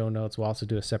in these show notes. We'll also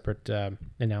do a separate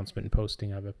announcement and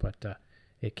posting of it, but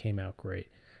it came out great.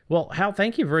 Well, Hal,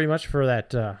 thank you very much for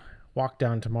that walk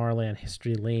down Tomorrowland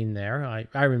History Lane there.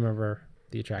 I remember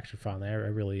the attraction fondly. I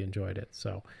really enjoyed it.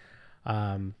 So,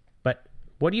 but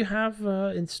what do you have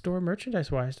in store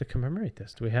merchandise-wise to commemorate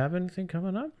this? Do we have anything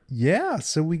coming up? Yeah,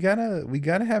 so we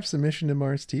gotta have some Mission to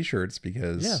Mars T-shirts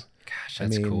because gosh,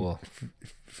 that's cool.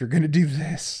 If you're gonna do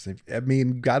this,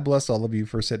 God bless all of you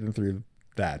for sitting through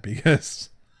that because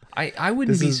I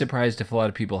wouldn't be surprised if a lot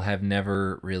of people have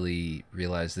never really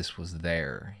realized this was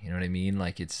there. You know what I mean?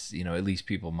 Like it's at least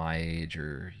people my age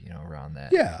or around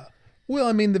that. Yeah. Well,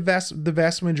 I mean the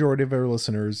vast majority of our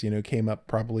listeners came up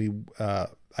probably.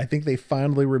 I think they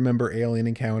fondly remember Alien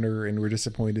Encounter and were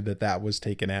disappointed that was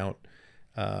taken out.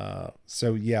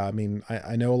 So yeah, I mean,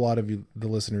 I know a lot of you, the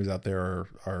listeners out there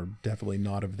are definitely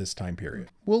not of this time period.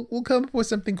 We'll come up with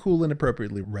something cool and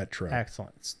appropriately retro.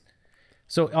 Excellent.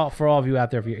 So for all of you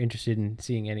out there, if you're interested in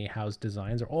seeing any house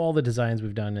designs or all the designs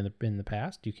we've done in the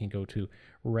past, you can go to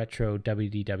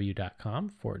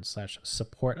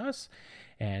retrowdw.com/support us,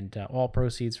 and all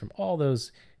proceeds from all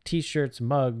those T-shirts,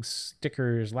 mugs,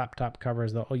 stickers, laptop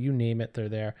covers, you name it, they're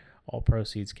there. All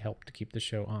proceeds help to keep the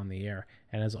show on the air.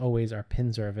 And as always, our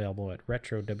pins are available at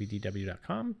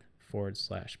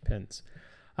retrowdw.com/pins.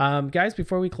 Guys,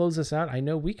 before we close this out, I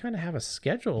know we kind of have a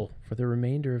schedule for the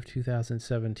remainder of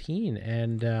 2017.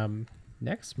 And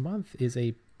next month is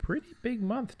a pretty big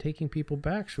month, taking people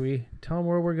back. Should we tell them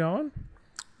where we're going?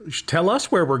 You should tell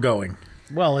us where we're going.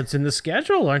 Well, it's in the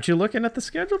schedule. Aren't you looking at the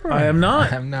schedule, Brian? I am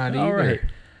not. I'm not All either. right.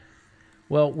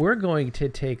 Well, we're going to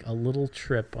take a little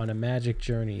trip on a magic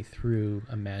journey through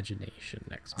imagination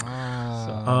next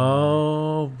month.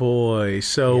 Oh boy!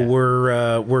 So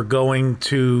we're going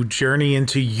to journey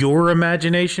into your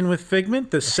imagination with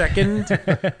Figment, the second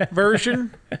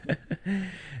version.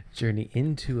 Journey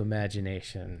into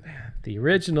imagination, the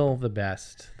original, the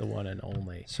best, the one and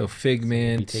only. So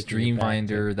Figment, So we'll be taking you back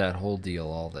Dreamfinder, that whole deal,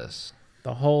 all this.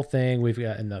 the whole thing. We've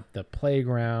got in the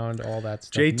playground, all that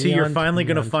stuff. JT, you're finally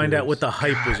going to find out what the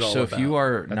hype was all So about. if you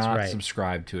are That's not right.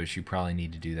 subscribed to us, you probably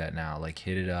need to do that now. Like,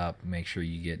 hit it up. Make sure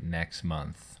you get next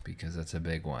month because that's a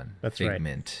big one. That's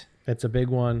Figment. right. It's a big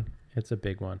one. It's a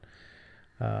big one.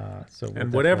 So we'll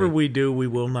And whatever definitely- we do, we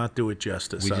will not do it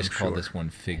justice. We I'm just call sure. this one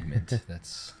Figment.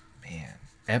 That's, man.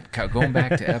 Epcot. Going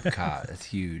back to Epcot. That's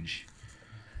huge.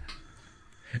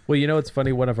 Well, you know, it's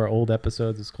funny. One of our old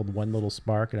episodes is called One Little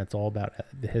Spark, and it's all about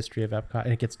the history of Epcot,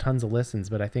 and it gets tons of listens.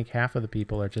 But I think half of the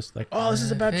people are just like, "Oh, this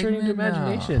is about turning into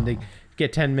imagination." They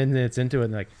get 10 minutes into it,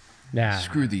 and they're like, "Nah,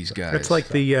 Screw these guys." It's like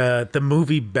the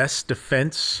movie Best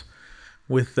Defense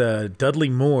with Dudley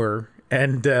Moore.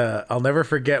 And I'll never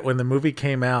forget when the movie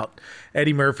came out,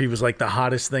 Eddie Murphy was like the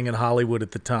hottest thing in Hollywood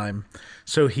at the time.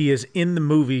 So he is in the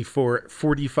movie for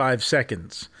 45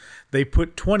 seconds. They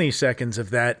put 20 seconds of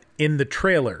that in the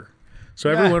trailer. So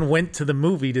everyone went to the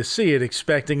movie to see it,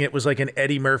 expecting it was like an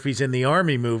Eddie Murphy's in the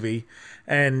Army movie.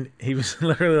 And he was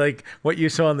literally like, what you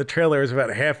saw in the trailer is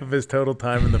about half of his total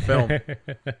time in the film.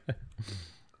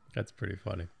 That's pretty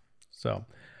funny. So,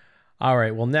 all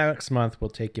right. Well, next month we'll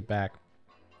take you back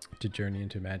to Journey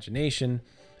into Imagination.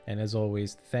 And as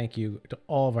always, thank you to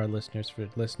all of our listeners for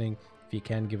listening. If you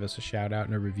can, give us a shout out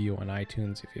and a review on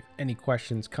iTunes. If you have any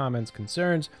questions, comments,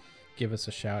 concerns, give us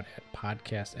a shout at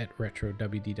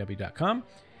podcast@retrowdw.com.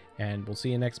 And we'll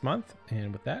see you next month.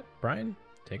 And with that, Brian,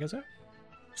 take us out.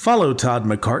 Follow Todd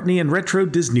McCartney and Retro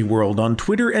Disney World on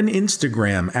Twitter and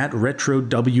Instagram at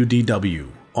RetroWDW,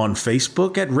 on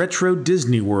Facebook at Retro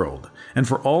Disney World. And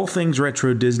for all things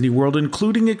Retro Disney World,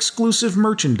 including exclusive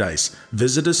merchandise,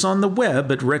 visit us on the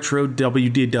web at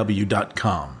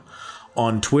RetroWDW.com.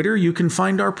 On Twitter, you can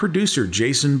find our producer,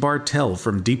 Jason Bartell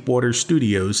from Deepwater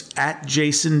Studios at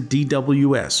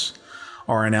JasonDWS,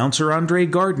 our announcer, Andre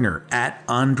Gardner at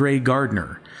Andre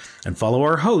Gardner, and follow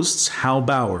our hosts, Hal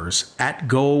Bowers at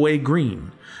Go Away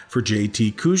Green, for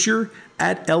JT Kuzier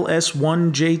at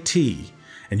LS1JT,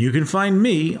 and you can find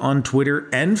me on Twitter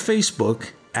and Facebook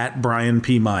at Brian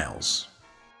P. Miles.